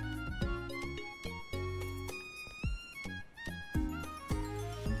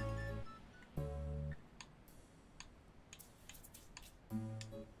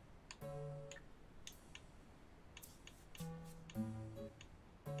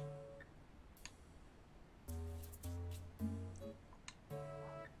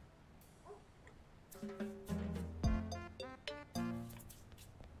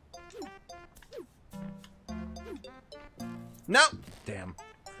 No! Damn.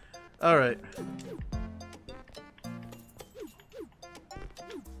 Alright.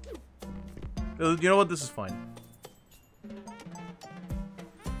 You know what? This is fine.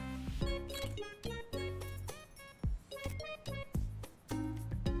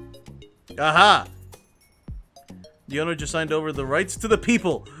 Aha! The owner just signed over the rights to the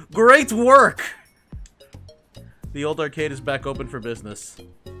people. Great work! The old arcade is back open for business.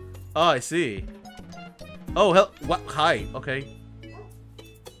 Oh, I see. Oh, hell. What? Hi. Okay.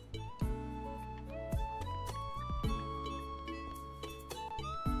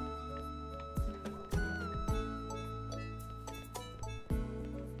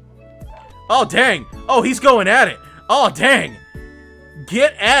 Oh, dang. Oh, he's going at it. Oh, dang.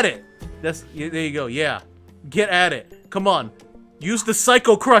 Get at it. That's, there you go. Yeah. Get at it. Come on. Use the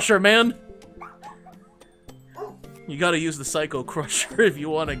Psycho Crusher, man. You gotta use the Psycho Crusher if you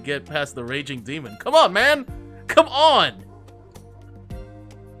want to get past the Raging Demon. Come on, man! Come on!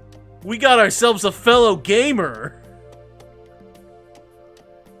 We got ourselves a fellow gamer!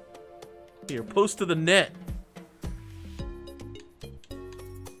 Here, post to the net.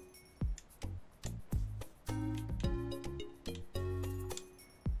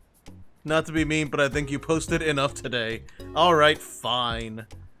 Not to be mean, but I think you posted enough today. Alright, fine.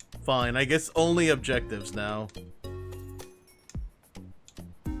 Fine, I guess only objectives now.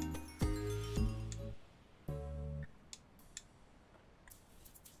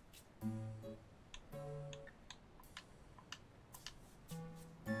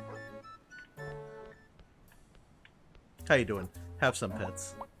 How you doing? Have some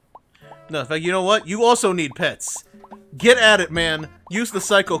pets. No, in fact, you know what? You also need pets. Get at it, man. Use the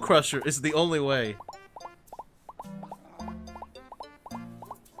Psycho Crusher is the only way.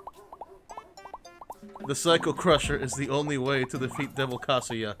 The Psycho Crusher is the only way to defeat Devil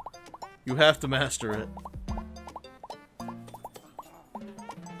Kazuya. You have to master it.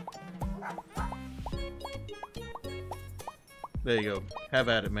 There you go. Have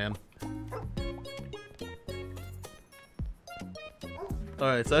at it, man.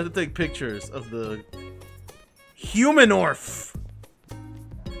 Alright, so I have to take pictures of the Humanorph!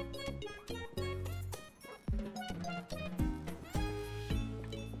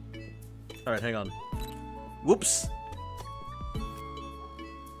 Alright, hang on. Whoops!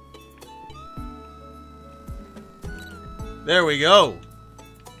 There we go.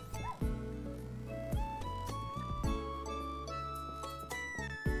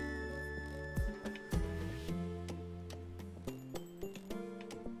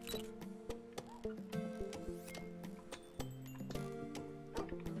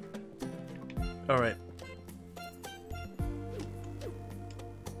 All right.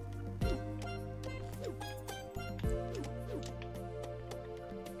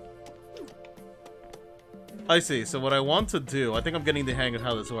 I see. So what I want to do, I think I'm getting the hang of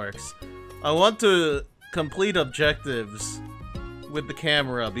how this works. I want to complete objectives with the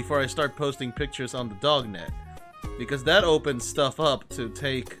camera before I start posting pictures on the dognet. Because that opens stuff up to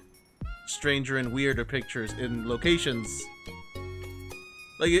take stranger and weirder pictures in locations.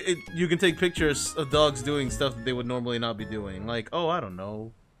 Like, you can take pictures of dogs doing stuff that they would normally not be doing. Like, oh, I don't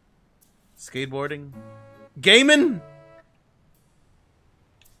know. Skateboarding? Gaming?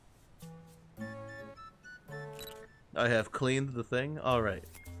 I have cleaned the thing. Alright.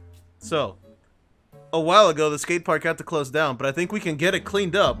 So, a while ago, the skate park had to close down, but I think we can get it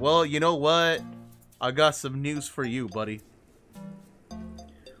cleaned up. Well, you know what? I got some news for you, buddy.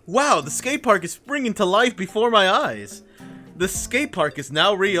 Wow, the skate park is springing to life before my eyes. The skate park is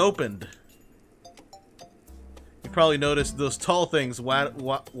now reopened. You probably noticed those tall things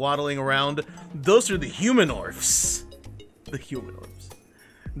waddling around. Those are the humanorphs. The humanorphs.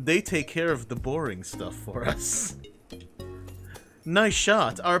 They take care of the boring stuff for us. Nice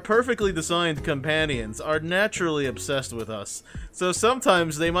shot. Our perfectly designed companions are naturally obsessed with us, so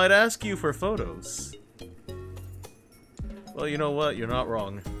sometimes they might ask you for photos. Well, you know what? You're not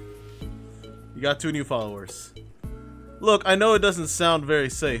wrong. You got 2 new followers. Look, I know it doesn't sound very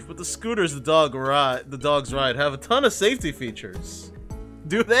safe, but the scooters the dogs ride have a ton of safety features.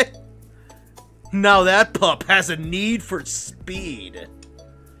 Do they? Now that pup has a need for speed.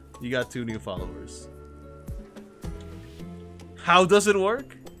 You got 2 new followers. How does it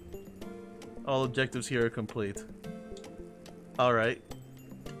work? All objectives here are complete. Alright.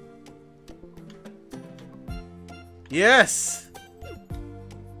 Yes!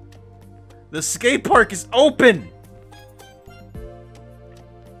 The skate park is open!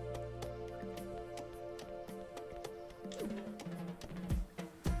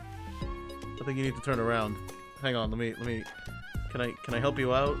 I think you need to turn around. Hang on, let me can I help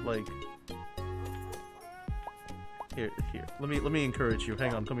you out? Like, here. Let me encourage you.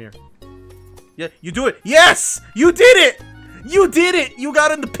 Hang on, come here. Yeah, you do it. Yes! You did it! You did it! You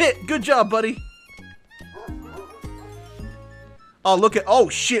got in the pit. Good job, buddy. Oh, look at, oh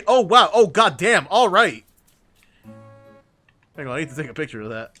shit. Oh wow. Oh goddamn. All right. Hang on, I need to take a picture of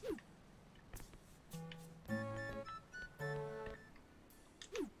that.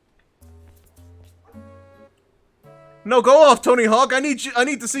 No, go off, Tony Hawk. I need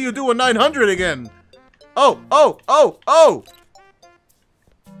to see you do a 900 again. Oh!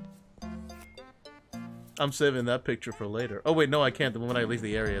 I'm saving that picture for later. Oh wait, no, I can't. The moment I leave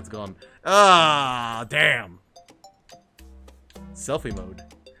the area, it's gone. Ah, damn. Selfie mode.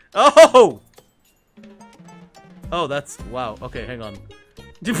 Oh! Oh, that's, wow. Okay, hang on.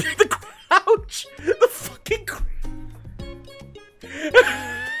 The crouch! The fucking crouch!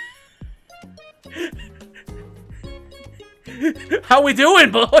 How we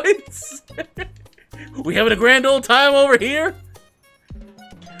doing, boys? We having a grand old time over here?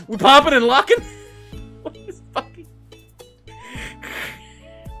 We popping and locking? What is fucking...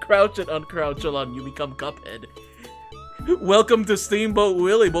 Crouch and uncrouch along, you become Cuphead. Welcome to Steamboat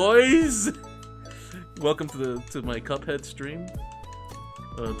Willie, boys! Welcome to my Cuphead stream.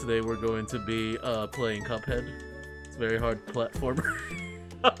 Today we're going to be playing Cuphead. It's a very hard platformer.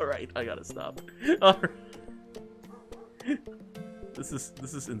 Alright, I gotta stop. Alright. This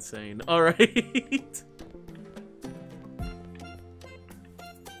is insane. Alright.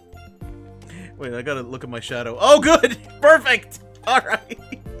 Wait, I gotta look at my shadow. Oh, good! Perfect! Alright.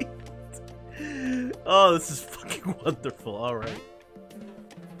 Oh, this is fucking wonderful. Alright.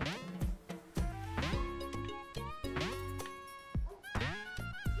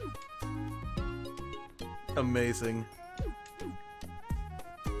 Amazing.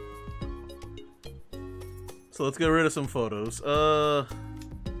 So let's get rid of some photos.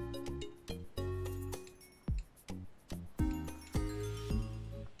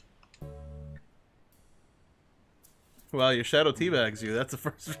 Wow, your shadow teabags you. That's the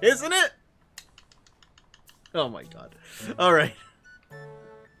first, isn't it? Oh my god. Alright.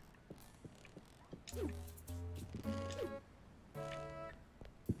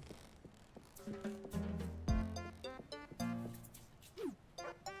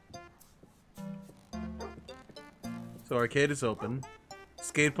 So arcade is open.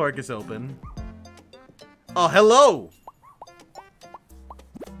 Skate park is open. Oh, hello!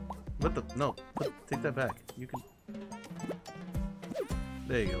 What the? No. Take that back. You can...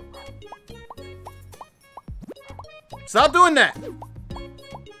 There you go. Stop doing that!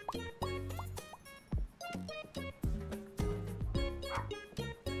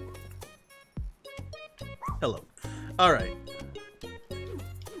 Hello. Alright.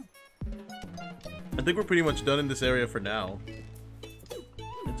 I think we're pretty much done in this area for now.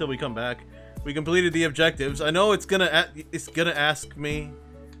 Until we come back. We completed the objectives. I know it's gonna ask me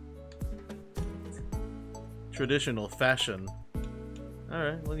traditional fashion.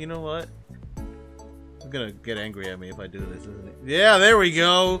 Alright, well, you know what? It's gonna get angry at me if I do this, isn't it? Yeah, there we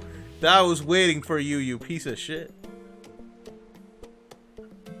go! I was waiting for you, you piece of shit.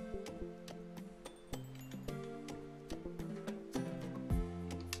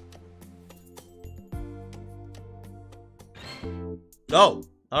 Oh,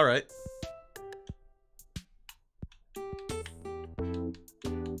 alright.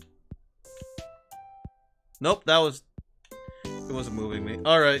 Nope, that was... It wasn't moving me.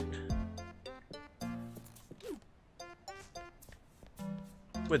 Alright.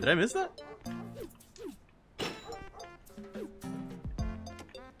 Wait, did I miss that?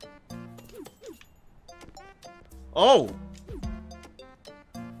 Oh!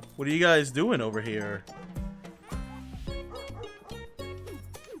 What are you guys doing over here?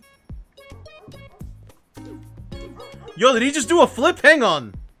 Yo, did he just do a flip? Hang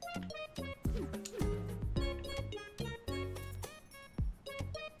on!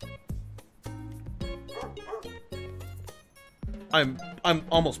 I'm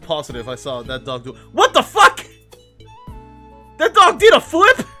almost positive I saw that dog do— What the fuck?! That dog did a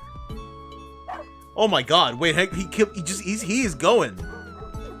flip?! Oh my god, wait, he is going.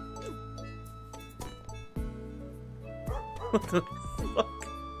 What the fuck?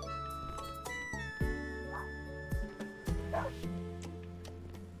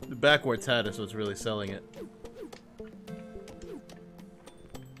 The backwards hat is what's really selling it.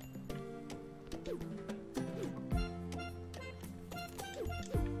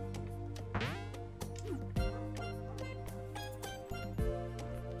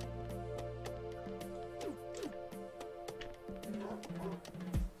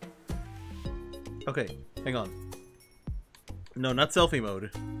 Okay, hang on. No, not selfie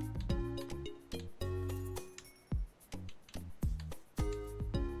mode.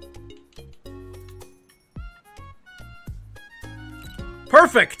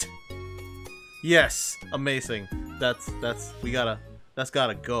 Perfect! Yes, amazing. That's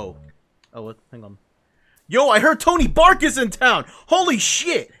gotta go. Oh, what? Hang on. Yo, I heard Tony Bark is in town! Holy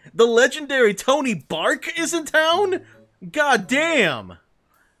shit! The legendary Tony Bark is in town? God damn!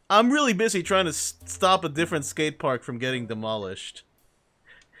 I'm really busy trying to stop a different skate park from getting demolished.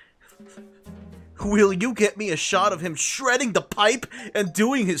 Will you get me a shot of him shredding the pipe and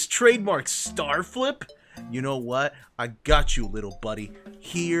doing his trademark star flip? You know what? I got you, little buddy.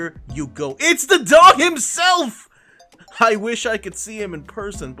 Here you go. It's the dog himself! I wish I could see him in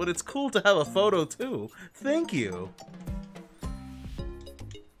person, but it's cool to have a photo too. Thank you.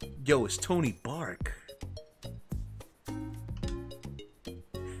 Yo, it's Tony Bark.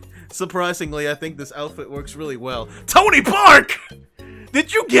 Surprisingly, I think this outfit works really well. Tony Bark!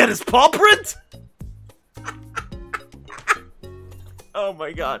 Did you get his paw print? Oh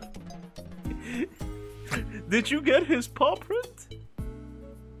my god. Did you get his paw print?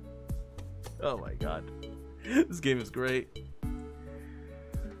 Oh my god. This game is great.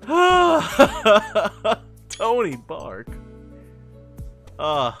 Tony Bark.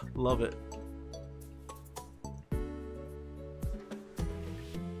 Ah, love it.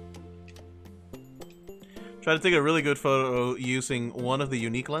 Try to take a really good photo using one of the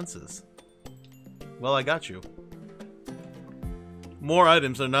unique lenses. Well, I got you. More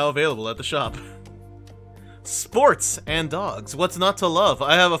items are now available at the shop. Sports and dogs. What's not to love?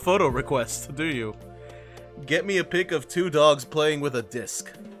 I have a photo request, do you? Get me a pic of 2 dogs playing with a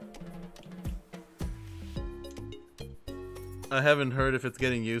disc. I haven't heard if it's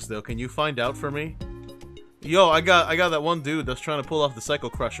getting used though. Can you find out for me? Yo, I got that one dude that's trying to pull off the Psycho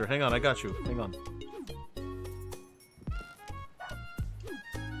Crusher. Hang on, I got you. Hang on.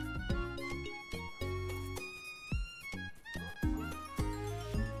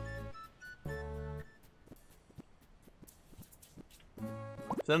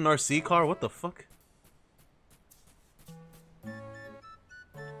 Is that an RC car? What the fuck?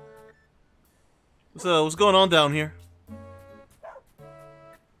 What's going on down here?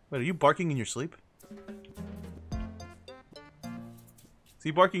 Wait, are you barking in your sleep? Is he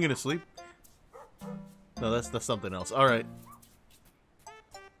barking in his sleep? No, that's something else. Alright.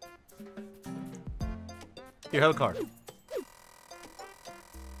 Here, have a car.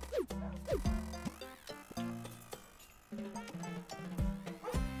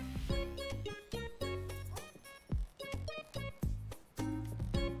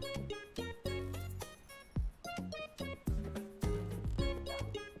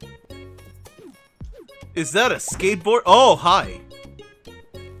 Is that a skateboard? Oh, hi.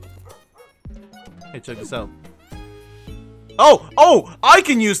 Hey, check this out. Oh! Oh! I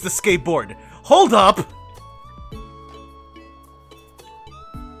can use the skateboard! Hold up!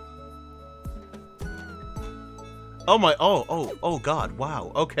 Oh my, oh god,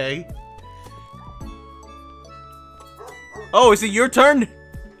 wow, okay. Oh, is it your turn?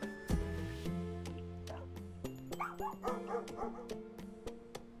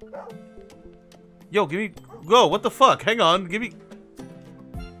 Yo, give me, whoa, what the fuck? Hang on, give me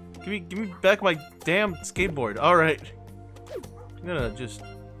back my damn skateboard. Alright. I'm gonna just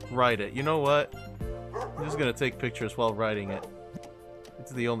ride it. You know what? I'm just gonna take pictures while riding it.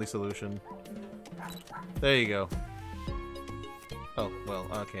 It's the only solution. There you go. Oh, well,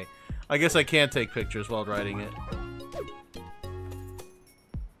 okay. I guess I can't take pictures while riding it.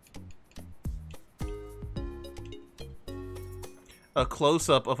 A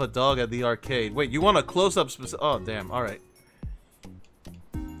close-up of a dog at the arcade. Wait, you want a close-up specific? Oh, damn. Alright.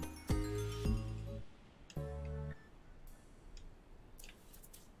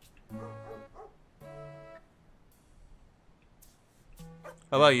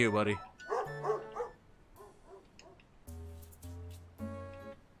 How about you, buddy?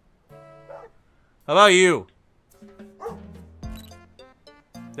 How about you?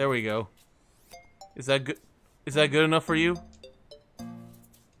 There we go. Is that good? Is that good enough for you?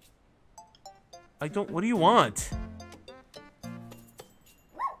 I don't. What do you want?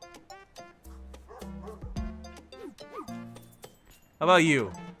 How about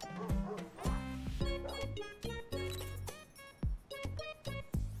you?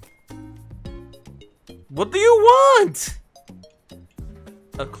 What do you want?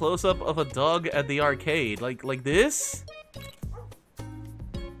 A close-up of a dog at the arcade, like this?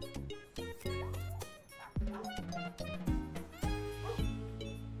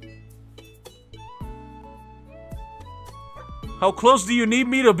 How close do you need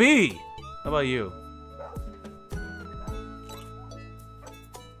me to be? How about you?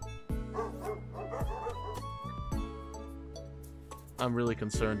 I'm really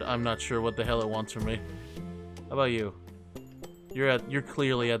concerned. I'm not sure what the hell it wants from me. How about you? You're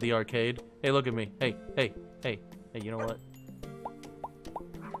clearly at the arcade. Hey, look at me. Hey, hey, hey, hey, you know what?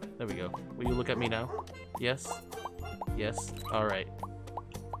 There we go. Will you look at me now? Yes? Yes? Alright.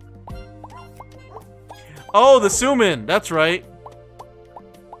 Oh, the Sumin! That's right.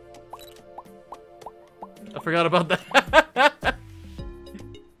 I forgot about that.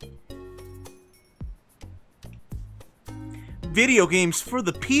 Video games for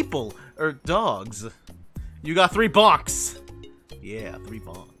the people, or dogs. You got 3 bonks. Yeah, 3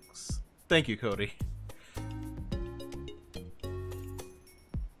 bonks. Thank you, Cody.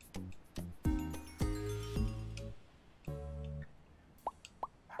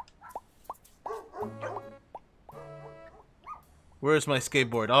 Where's my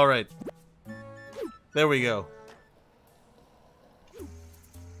skateboard? Alright. There we go.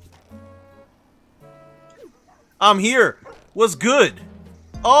 I'm here! What's good?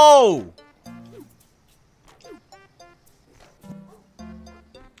 Oh!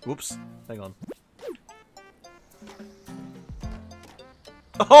 Whoops. Hang on.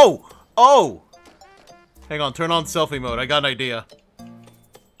 Oh! Oh! Hang on, turn on selfie mode. I got an idea.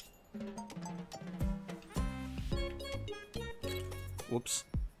 Whoops.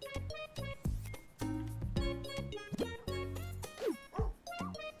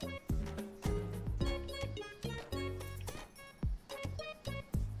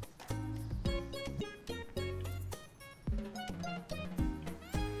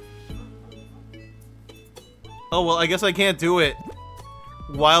 Oh, well, I guess I can't do it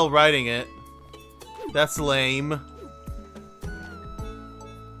while riding it. That's lame.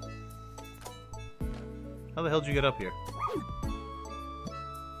 How the hell did you get up here?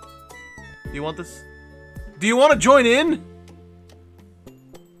 Do you want this? Do you want to join in?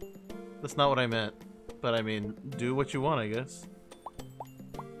 That's not what I meant. But I mean, do what you want, I guess.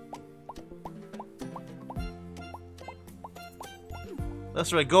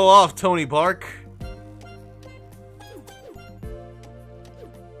 That's right, go off, Tony Bark.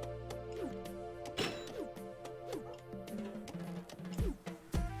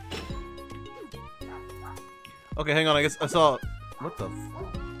 Okay, hang on, I guess I saw... What the f...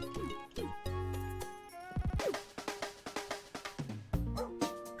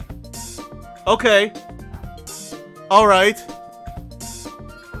 Okay. Alright.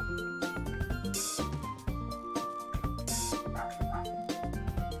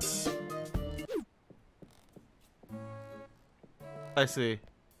 I see.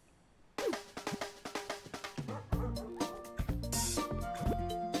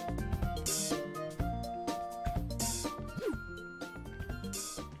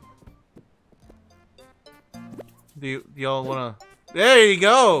 Do y'all wanna... There you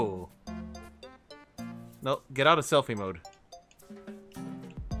go! No, get out of selfie mode.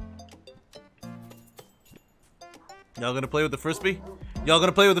 Y'all gonna play with the frisbee? Y'all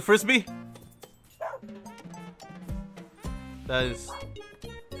gonna play with the frisbee? That is...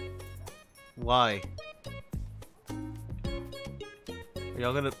 Why? Are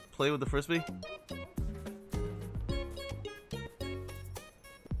y'all gonna play with the frisbee?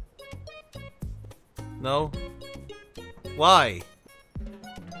 No? Why?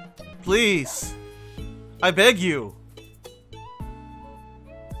 Please! I beg you!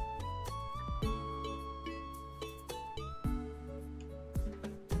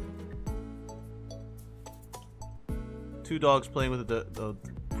 Two dogs playing with the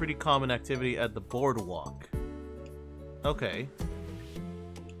pretty common activity at the boardwalk. Okay.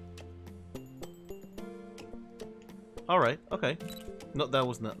 Alright, okay. No, that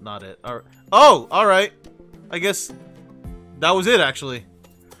was not it. Alright. Oh! Alright! I guess that was it, actually.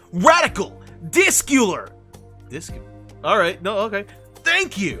 Radical! Discular! Alright, no, okay.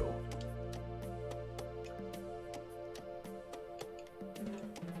 Thank you!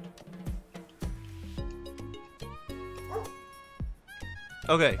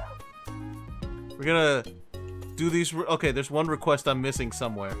 Okay. We're gonna do these. Okay, there's one request I'm missing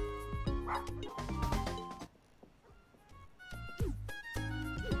somewhere.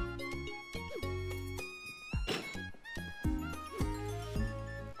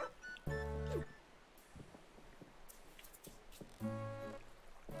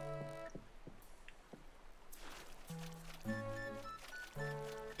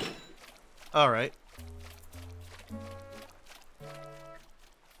 Alright.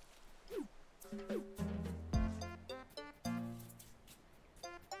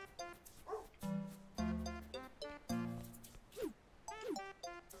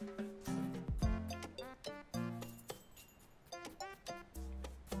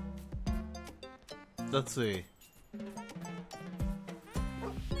 Let's see.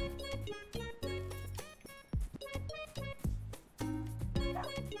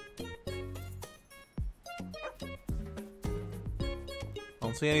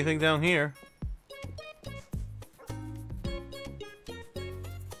 Don't see anything down here.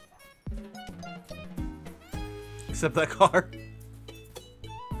 Except that car.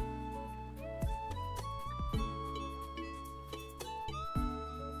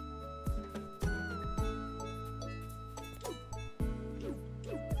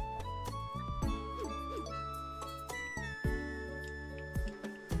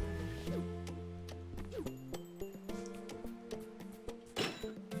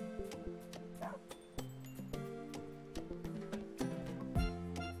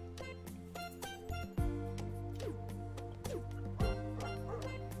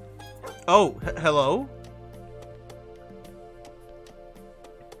 Oh, hello?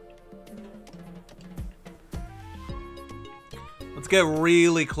 Let's get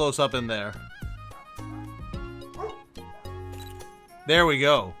really close up in there. There we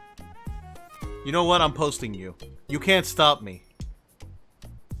go. You know what? I'm posting you. You can't stop me.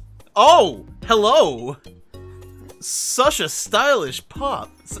 Oh! Hello! Such a stylish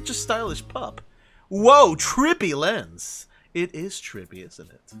pup. Such a stylish pup. Whoa, trippy lens. It is trippy, isn't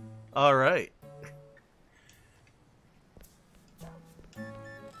it? Alright.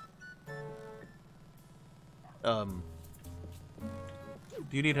 Do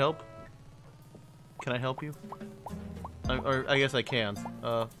you need help? Can I help you? Or I guess I can't.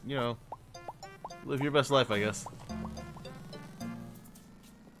 You know, live your best life, I guess.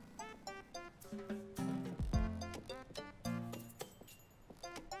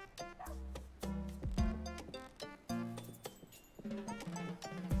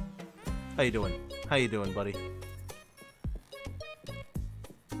 How you doing? How you doing, buddy?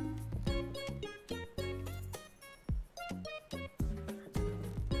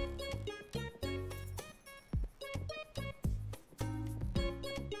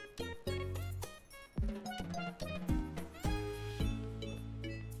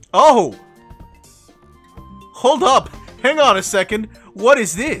 Oh! Hold up! Hang on a second! What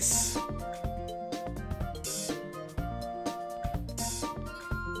is this?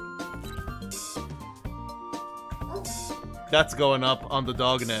 That's going up on the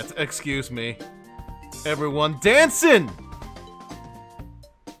dognet. Excuse me. Everyone dancing!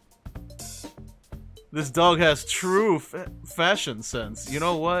 This dog has true fashion sense. You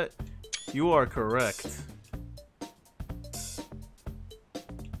know what? You are correct.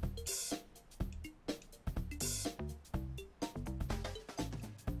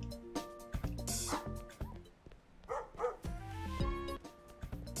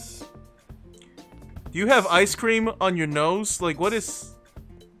 Do you have ice cream on your nose? Like, what is...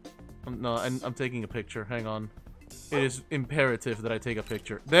 No, I'm taking a picture. Hang on. It is imperative that I take a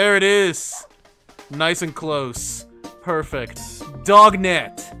picture. There it is! Nice and close. Perfect.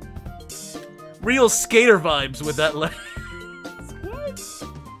 Dognet! Real skater vibes with that leg.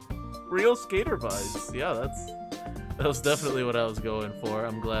 Real skater vibes. Yeah, that was definitely what I was going for.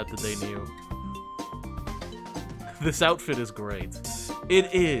 I'm glad that they knew. This outfit is great.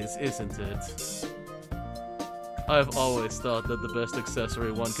 It is, isn't it? I've always thought that the best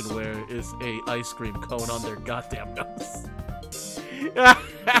accessory one can wear is a ice cream cone on their goddamn nose.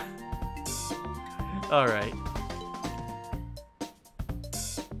 Alright.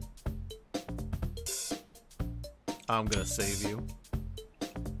 I'm gonna save you.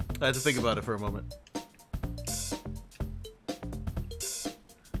 I had to think about it for a moment.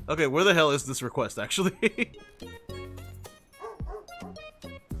 Okay, where the hell is this request, actually?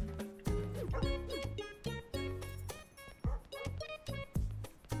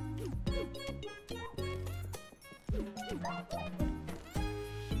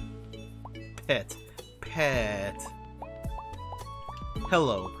 Pet. Pet.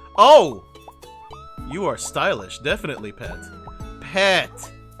 Hello. Oh! You are stylish. Definitely, pet.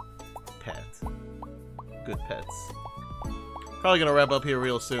 Pet. Pet. Good pets. Probably gonna wrap up here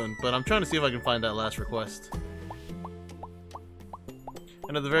real soon, but I'm trying to see if I can find that last request.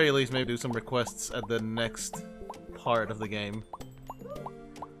 And at the very least, maybe do some requests at the next part of the game.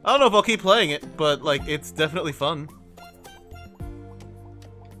 I don't know if I'll keep playing it, but, like, it's definitely fun.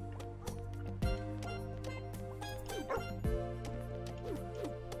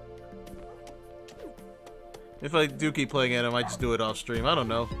 If I do keep playing it, I might just do it off stream. I don't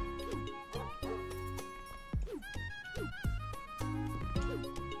know.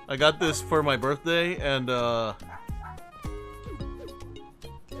 I got this for my birthday, and,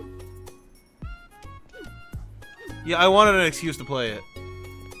 yeah, I wanted an excuse to play it.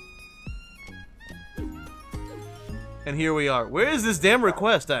 And here we are. Where is this damn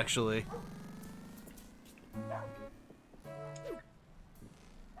request, actually?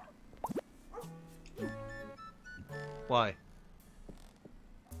 Why?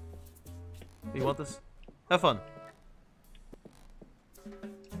 You want this? Have fun.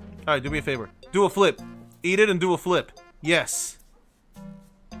 Alright, do me a favor. Do a flip. Eat it and do a flip. Yes.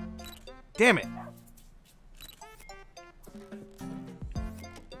 Damn it.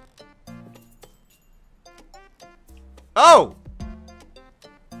 Oh!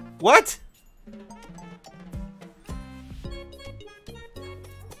 What?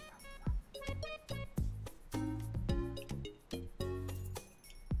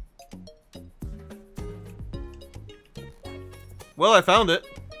 Well, I found it.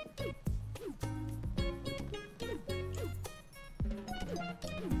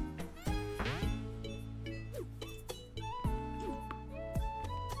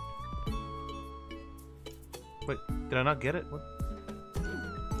 Wait, did I not get it? What?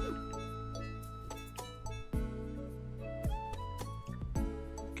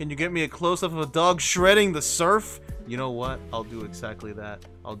 Can you get me a close-up of a dog shredding the surf? You know what? I'll do exactly that.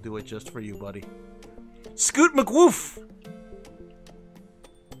 I'll do it just for you, buddy. Scoot McWoof!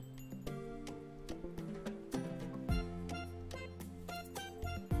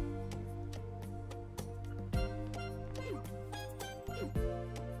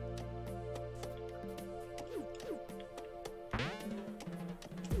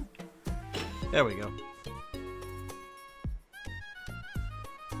 There we go.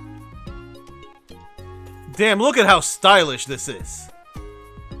 Damn, look at how stylish this is.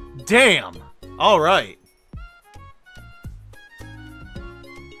 Damn. All right.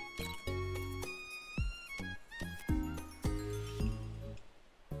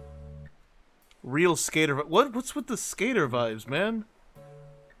 Real skater. What's with the skater vibes, man?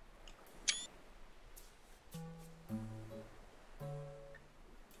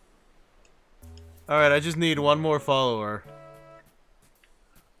 Alright, I just need one more follower.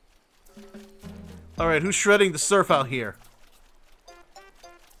 Alright, who's shredding the surf out here?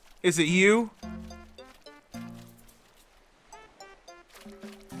 Is it you?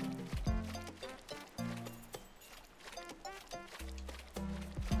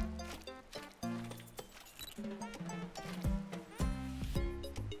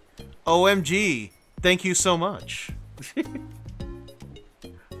 OMG, thank you so much.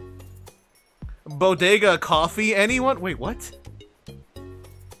 Bodega coffee, anyone? Wait, what?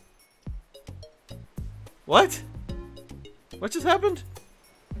 What? What just happened?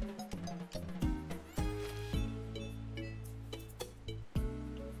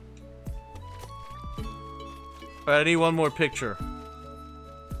 Alright, I need one more picture.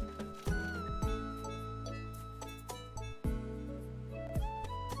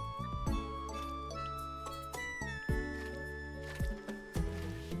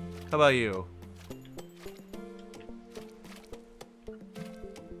 How about you?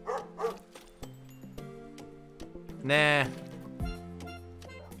 Nah.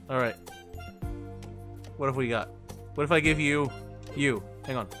 Alright. What have we got? What if I give you... You.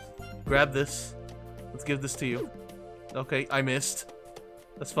 Hang on. Grab this. Let's give this to you. Okay, I missed.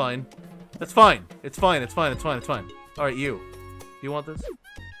 That's fine. That's fine. It's fine. It's fine. It's fine. It's fine. Alright, you. Do you want this?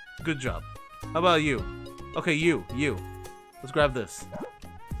 Good job. How about you? Okay, you. You. Let's grab this.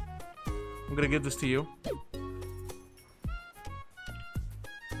 I'm gonna give this to you. Did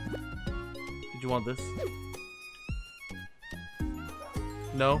you want this?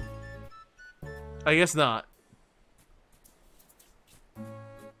 No? I guess not.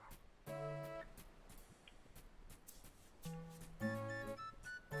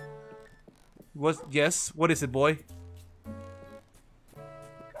 What? Yes? What is it, boy?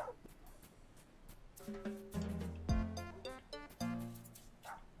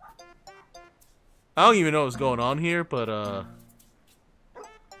 I don't even know what's going on here, but, I'm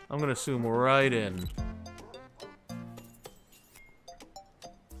gonna assume right in.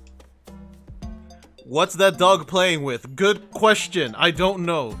 What's that dog playing with? Good question. I don't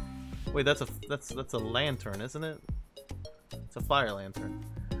know. Wait, that's a lantern, isn't it? It's a fire lantern.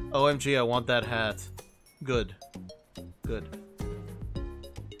 OMG, I want that hat. Good. Good.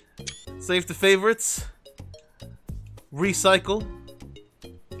 Save the favorites. Recycle.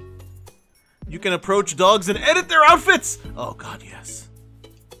 You can approach dogs and edit their outfits! Oh god, yes.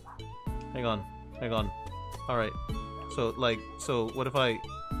 Hang on. Hang on. Alright. So, what if I...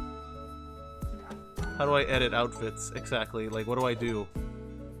 How do I edit outfits, exactly? Like, what do I do?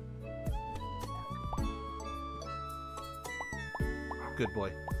 Good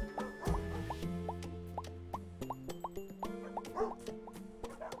boy.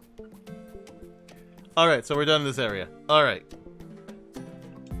 Alright, so we're done in this area. Alright.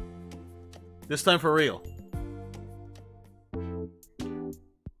 This time for real.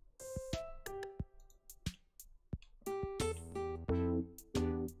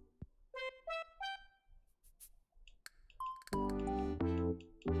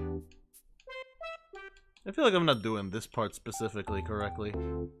 I feel like I'm not doing this part specifically correctly.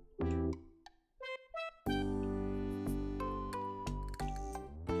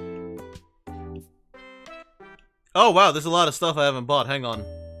 Oh wow, there's a lot of stuff I haven't bought. Hang on.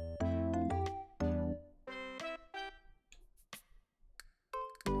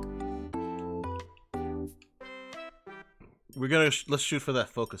 We're gonna let's shoot for that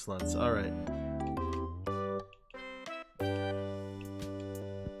focus lens. All right.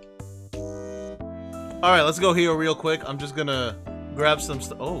 All right, let's go here real quick. I'm just gonna grab some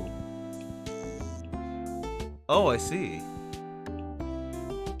stuff. Oh. Oh, I see.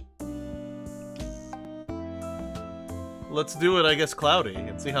 Let's do it, I guess, cloudy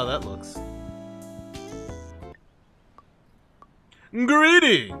and see how that looks.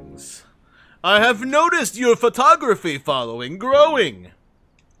 Greetings. I have noticed your photography following growing.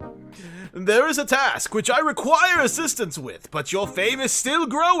 There is a task which I require assistance with, but your fame is still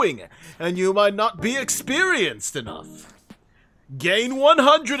growing, and you might not be experienced enough. Gain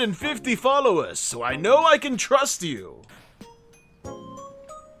 150 followers, so I know I can trust you.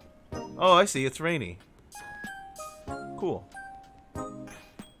 Oh, I see, it's rainy. Cool.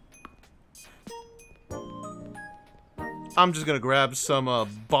 I'm just gonna grab some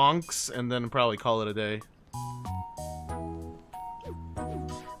bonks and then probably call it a day.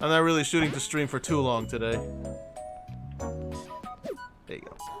 I'm not really shooting to stream for too long today. There you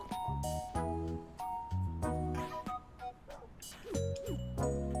go.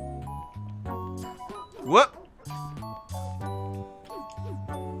 What?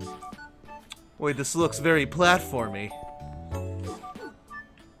 Wait, this looks very platformy.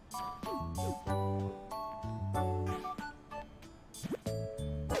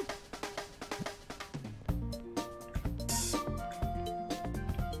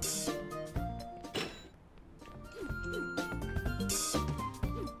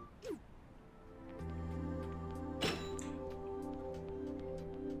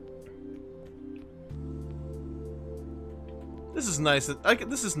 This is nice.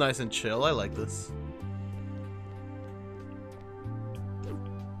 This is nice and chill. I like this.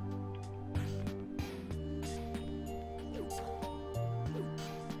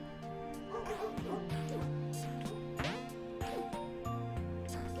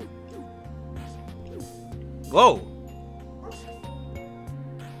 Whoa!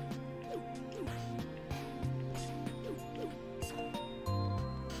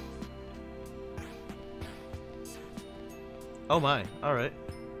 Oh my, alright.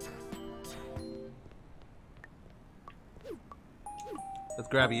 Let's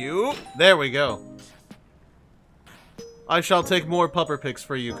grab you. There we go. I shall take more pupper pics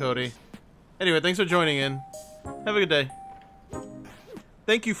for you, Cody. Anyway, thanks for joining in. Have a good day.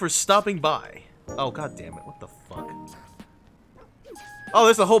 Thank you for stopping by. Oh, god damn it. What the fuck? Oh,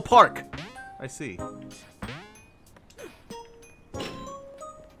 there's a whole park. I see.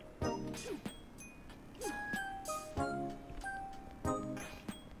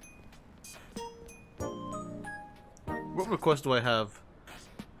 What request do I have?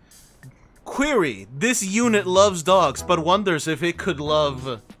 Query. This unit loves dogs, but wonders if it could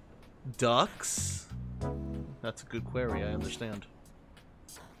love ducks? That's a good query, I understand.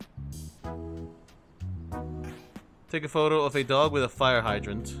 Take a photo of a dog with a fire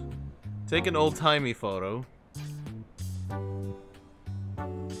hydrant. Take an old-timey photo.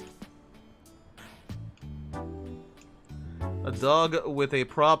 A dog with a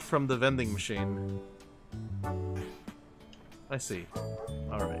prop from the vending machine. I see.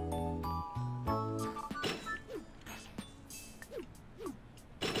 Alright.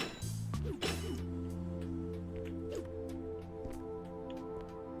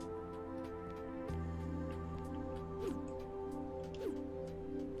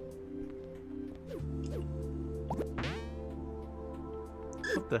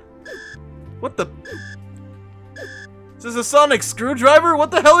 What the? Is this a sonic screwdriver? What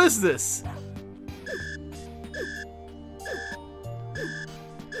the hell is this?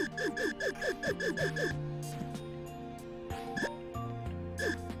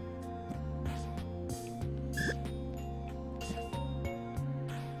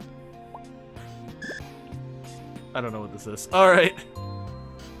 I don't know what this is. Alright.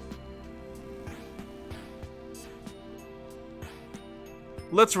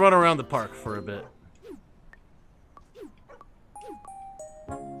 Let's run around the park for a bit.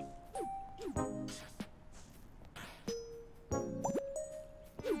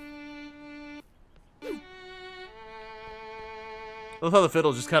 I love how the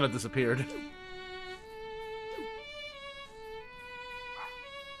fiddle just kind of disappeared.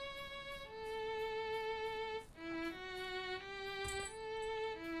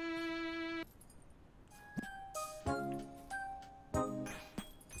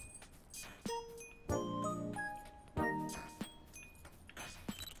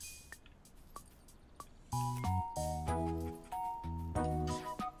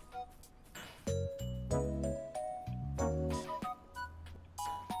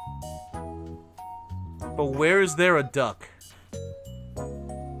 But where is there a duck?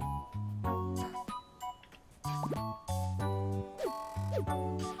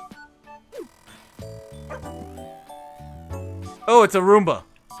 Oh, it's a Roomba.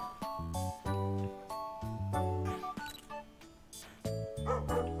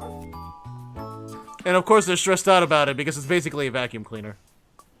 And of course they're stressed out about it because it's basically a vacuum cleaner.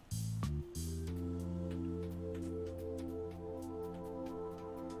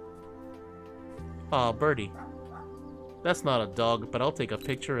 Aw, birdie. That's not a dog, but I'll take a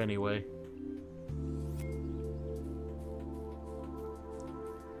picture anyway.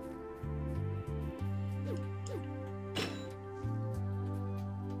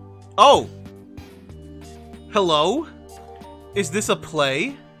 Oh! Hello? Is this a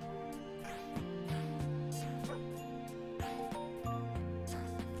play?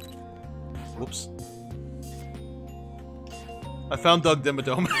 Whoops. I found Doug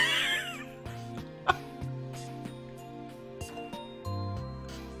Dimmadome.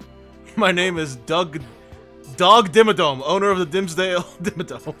 My name is Dog Dimmadome, owner of the Dimsdale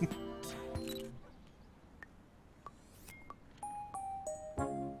Dimmadome.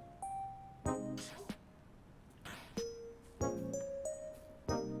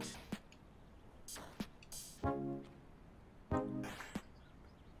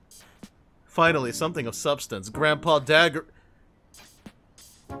 Finally, something of substance. Grandpa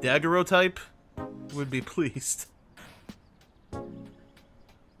Daguerreotype would be pleased.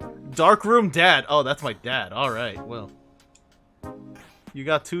 Darkroom Dad. Oh, that's my dad. Alright, well. You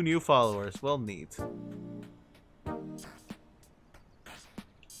got 2 new followers. Well, neat.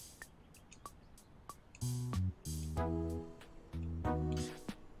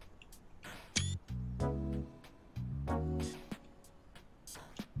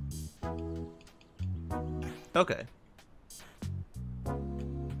 Okay.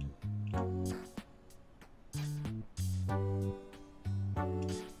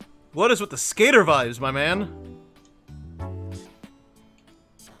 What is with the skater vibes, my man?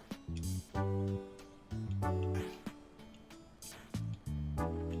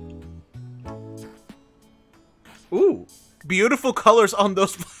 Ooh, beautiful colors on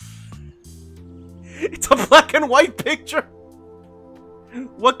those. It's a black and white picture.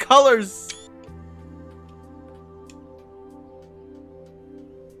 What colors?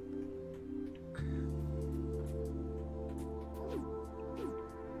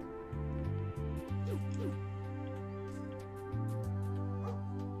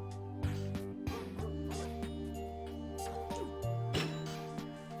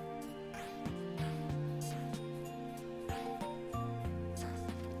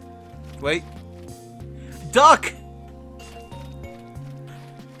 Wait. Duck!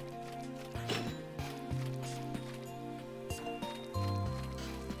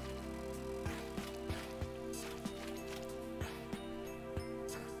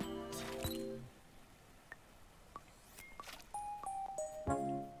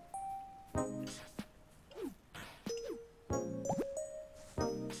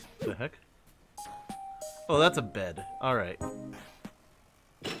 The heck? Oh, that's a bed. Alright.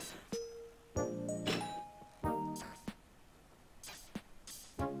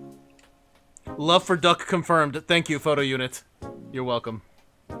 Love for duck confirmed. Thank you, photo unit. You're welcome.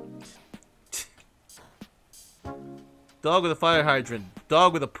 Dog with a fire hydrant.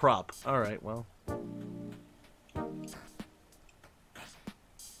 Dog with a prop. Alright, well.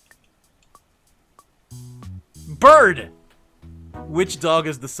 Bird! Which dog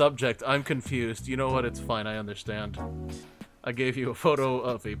is the subject? I'm confused. You know what? It's fine. I understand. I gave you a photo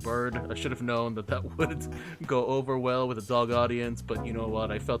of a bird. I should have known that that would go over well with a dog audience, but you know what?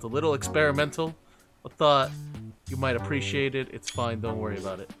 I felt a little experimental. I thought you might appreciate it. It's fine. Don't worry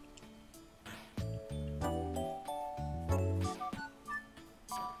about it.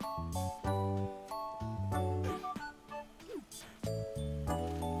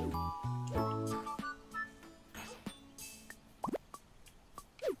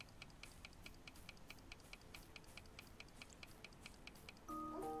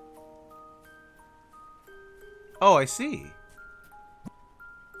 Oh, I see.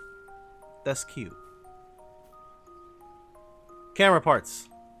 That's cute. Camera parts.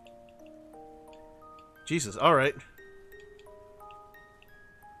 Jesus, alright.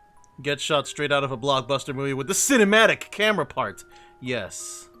 Get shot straight out of a blockbuster movie with the cinematic camera part.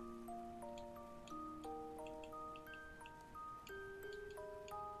 Yes.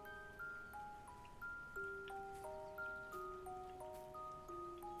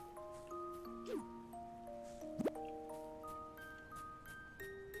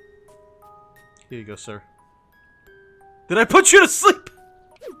 Here you go, sir. Did I put you to sleep?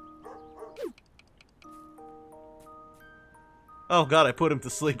 Oh god, I put him to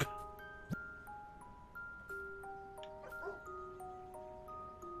sleep.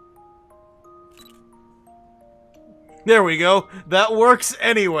 There we go. That works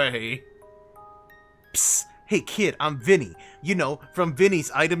anyway. Psst. Hey kid, I'm Vinny. You know, from Vinny's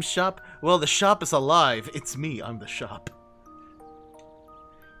item shop. Well, the shop is alive. It's me, I'm the shop.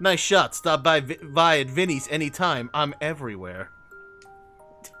 Nice shot. Stop by at Vinny's anytime. I'm everywhere.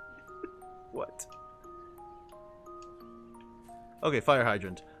 What? Okay, fire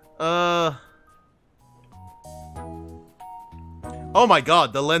hydrant. Oh my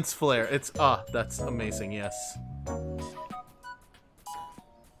god, the lens flare. It's that's amazing, yes.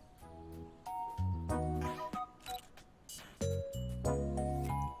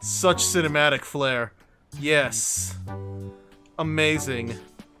 Such cinematic flair. Yes. Amazing.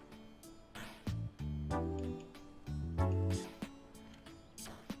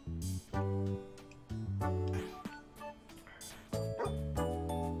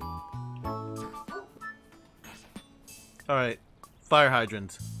 Alright, fire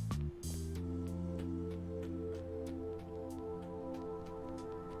hydrant.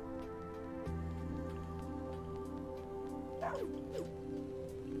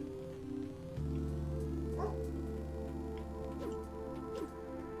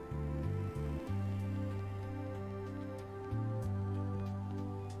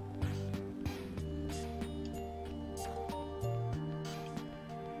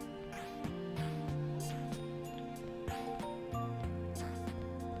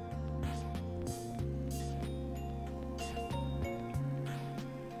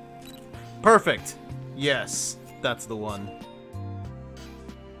 Perfect! Yes, that's the one.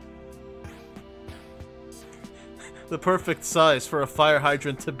 The perfect size for a fire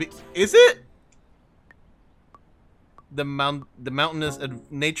hydrant to be... Is it? The mountainous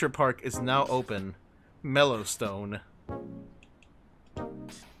nature park is now open. Mellowstone.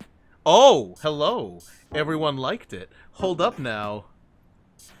 Oh, hello. Everyone liked it. Hold up now.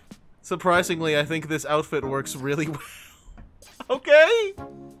 Surprisingly, I think this outfit works really well. Okay.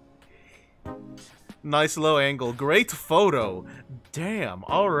 Nice low angle. Great photo. Damn.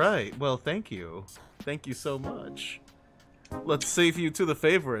 Alright. Well, thank you. Thank you so much. Let's save you to the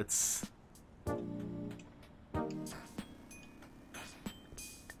favorites.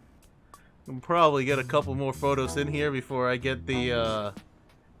 I'll probably get a couple more photos in here before I get the,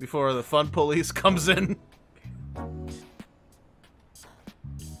 before the fun police comes in.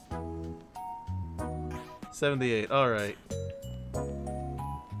 $78, alright.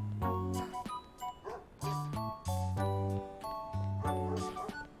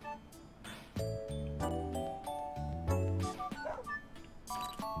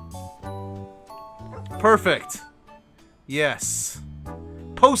 Perfect. Yes.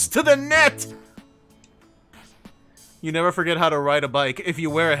 Post to the net! You never forget how to ride a bike if you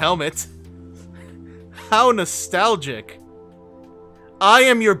wear a helmet. How nostalgic. I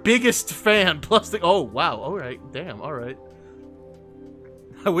am your biggest fan. Plus the... Oh, wow. Alright. Damn. Alright.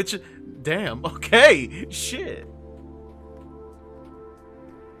 Which... Damn. Okay. Shit.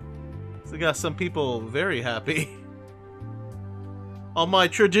 So got some people very happy. All my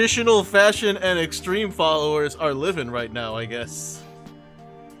traditional fashion and extreme followers are living right now, I guess.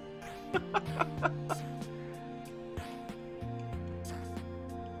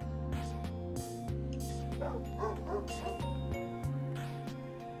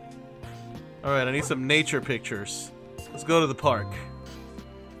 Alright, I need some nature pictures. Let's go to the park.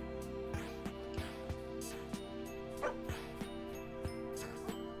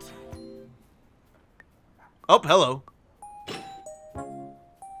 Oh, hello.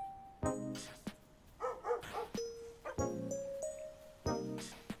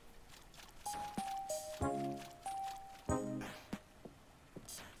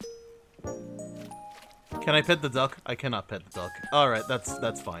 Can I pet the duck? I cannot pet the duck. Alright,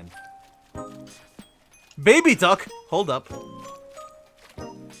 that's fine. Baby duck! Hold up.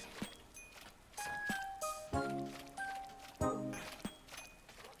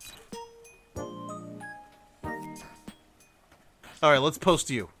 Alright, let's post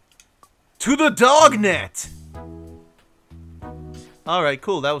you. To the dog net! Alright,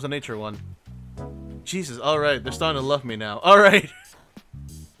 cool. That was a nature one. Jesus, alright. They're starting to love me now. Alright.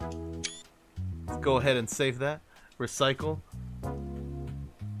 Let's go ahead and save that. Recycle.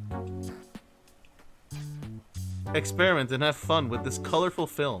 Experiment and have fun with this colorful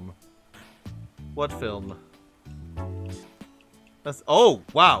film. What film? That's... Oh,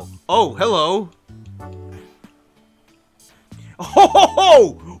 wow. Oh, hello.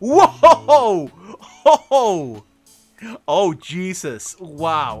 Oh, whoa! Whoa! Oh, Jesus.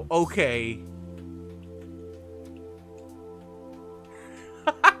 Wow. Okay.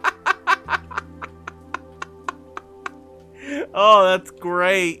 Oh, that's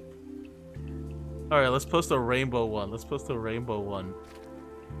great. Alright, let's post a rainbow one. Let's post a rainbow one.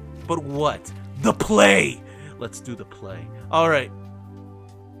 But what? The play! Let's do the play. Alright.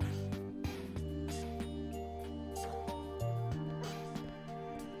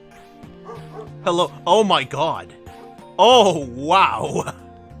 Hello. Oh my god. Oh, wow.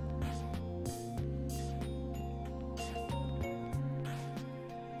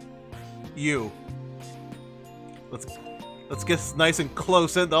 You. Let's get nice and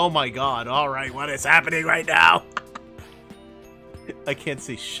close in. Oh my god. Alright, what is happening right now? I can't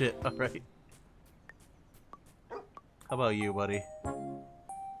see shit. Alright. How about you, buddy?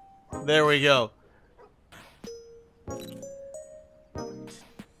 There we go.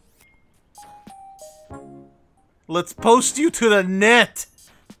 Let's post you to the net!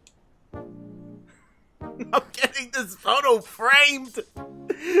 I'm getting this photo framed!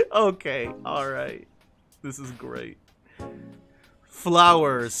 Okay, alright. This is great.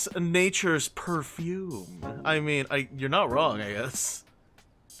 Flowers, nature's perfume. I mean, you're not wrong, I guess.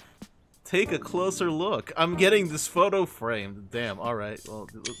 Take a closer look. I'm getting this photo framed. Damn, alright. Well,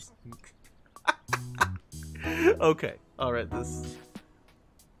 let's... Okay, alright, this...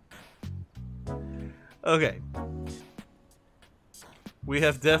 Okay. We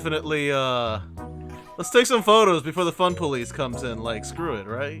have definitely, let's take some photos before the fun police comes in. Like, screw it,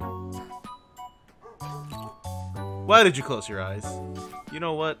 right? Why did you close your eyes? You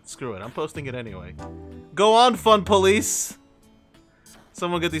know what? Screw it. I'm posting it anyway. Go on, fun police!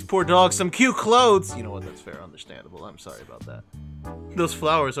 Someone get these poor dogs some cute clothes! You know what? That's fair. Understandable. I'm sorry about that. Those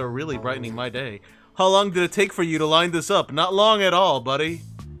flowers are really brightening my day. How long did it take for you to line this up? Not long at all, buddy.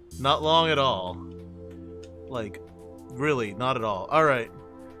 Not long at all. Like, really, not at all. Alright.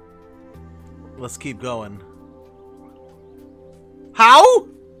 Let's keep going. How?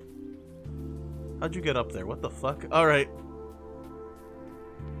 How'd you get up there? What the fuck? Alright.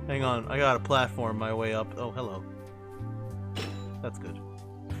 Hang on, I gotta platform my way up. Oh, hello. That's good.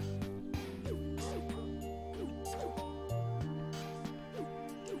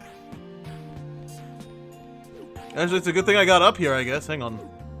 Actually, it's a good thing I got up here, I guess. Hang on.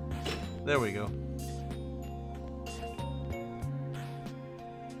 There we go.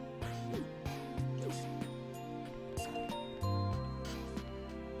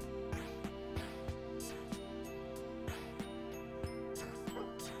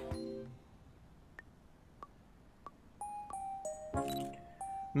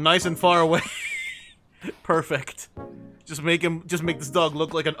 Nice and far away. Perfect. Just make this dog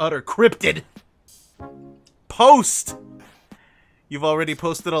look like an utter cryptid. Post! You've already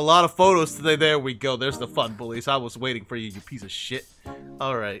posted a lot of photos today. There we go. There's the fun, bullies. I was waiting for you, you piece of shit.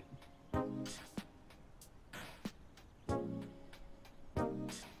 Alright.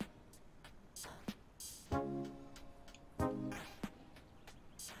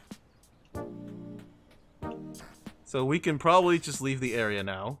 So we can probably just leave the area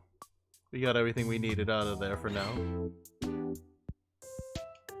now. We got everything we needed out of there for now.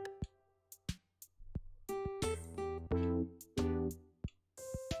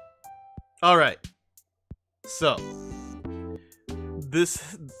 Alright. So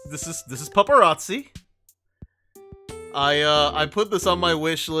this is Pupperazzi. I put this on my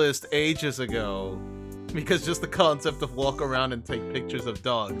wish list ages ago because just the concept of walk around and take pictures of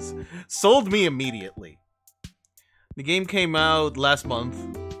dogs sold me immediately. The game came out last month,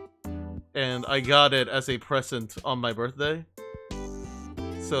 and I got it as a present on my birthday.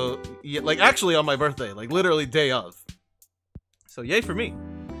 So, yeah, like, actually on my birthday, like, literally day of. So, yay for me.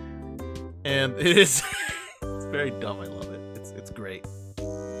 And it is... it's very dumb, I love it. It's great.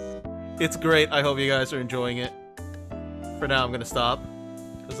 It's great, I hope you guys are enjoying it. For now, I'm gonna stop.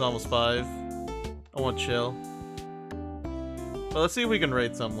 It's almost 5. I want chill. But let's see if we can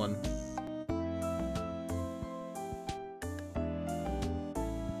raid someone.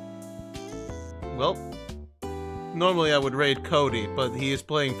 Well, normally I would raid Cody, but he is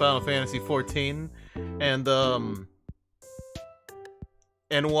playing Final Fantasy XIV, and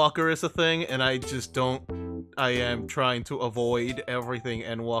Endwalker is a thing, and I just don't... I am trying to avoid everything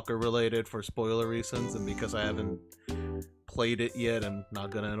Endwalker related for spoiler reasons, and because I haven't played it yet, I'm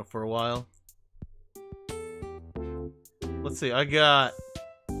not gonna for a while. Let's see, I got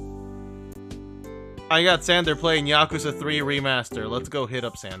Sander playing Yakuza 3 Remaster. Let's go hit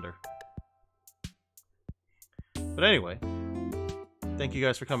up Sander. But anyway, thank you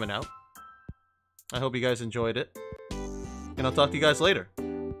guys for coming out. I hope you guys enjoyed it. And I'll talk to you guys later.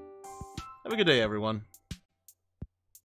 Have a good day, everyone.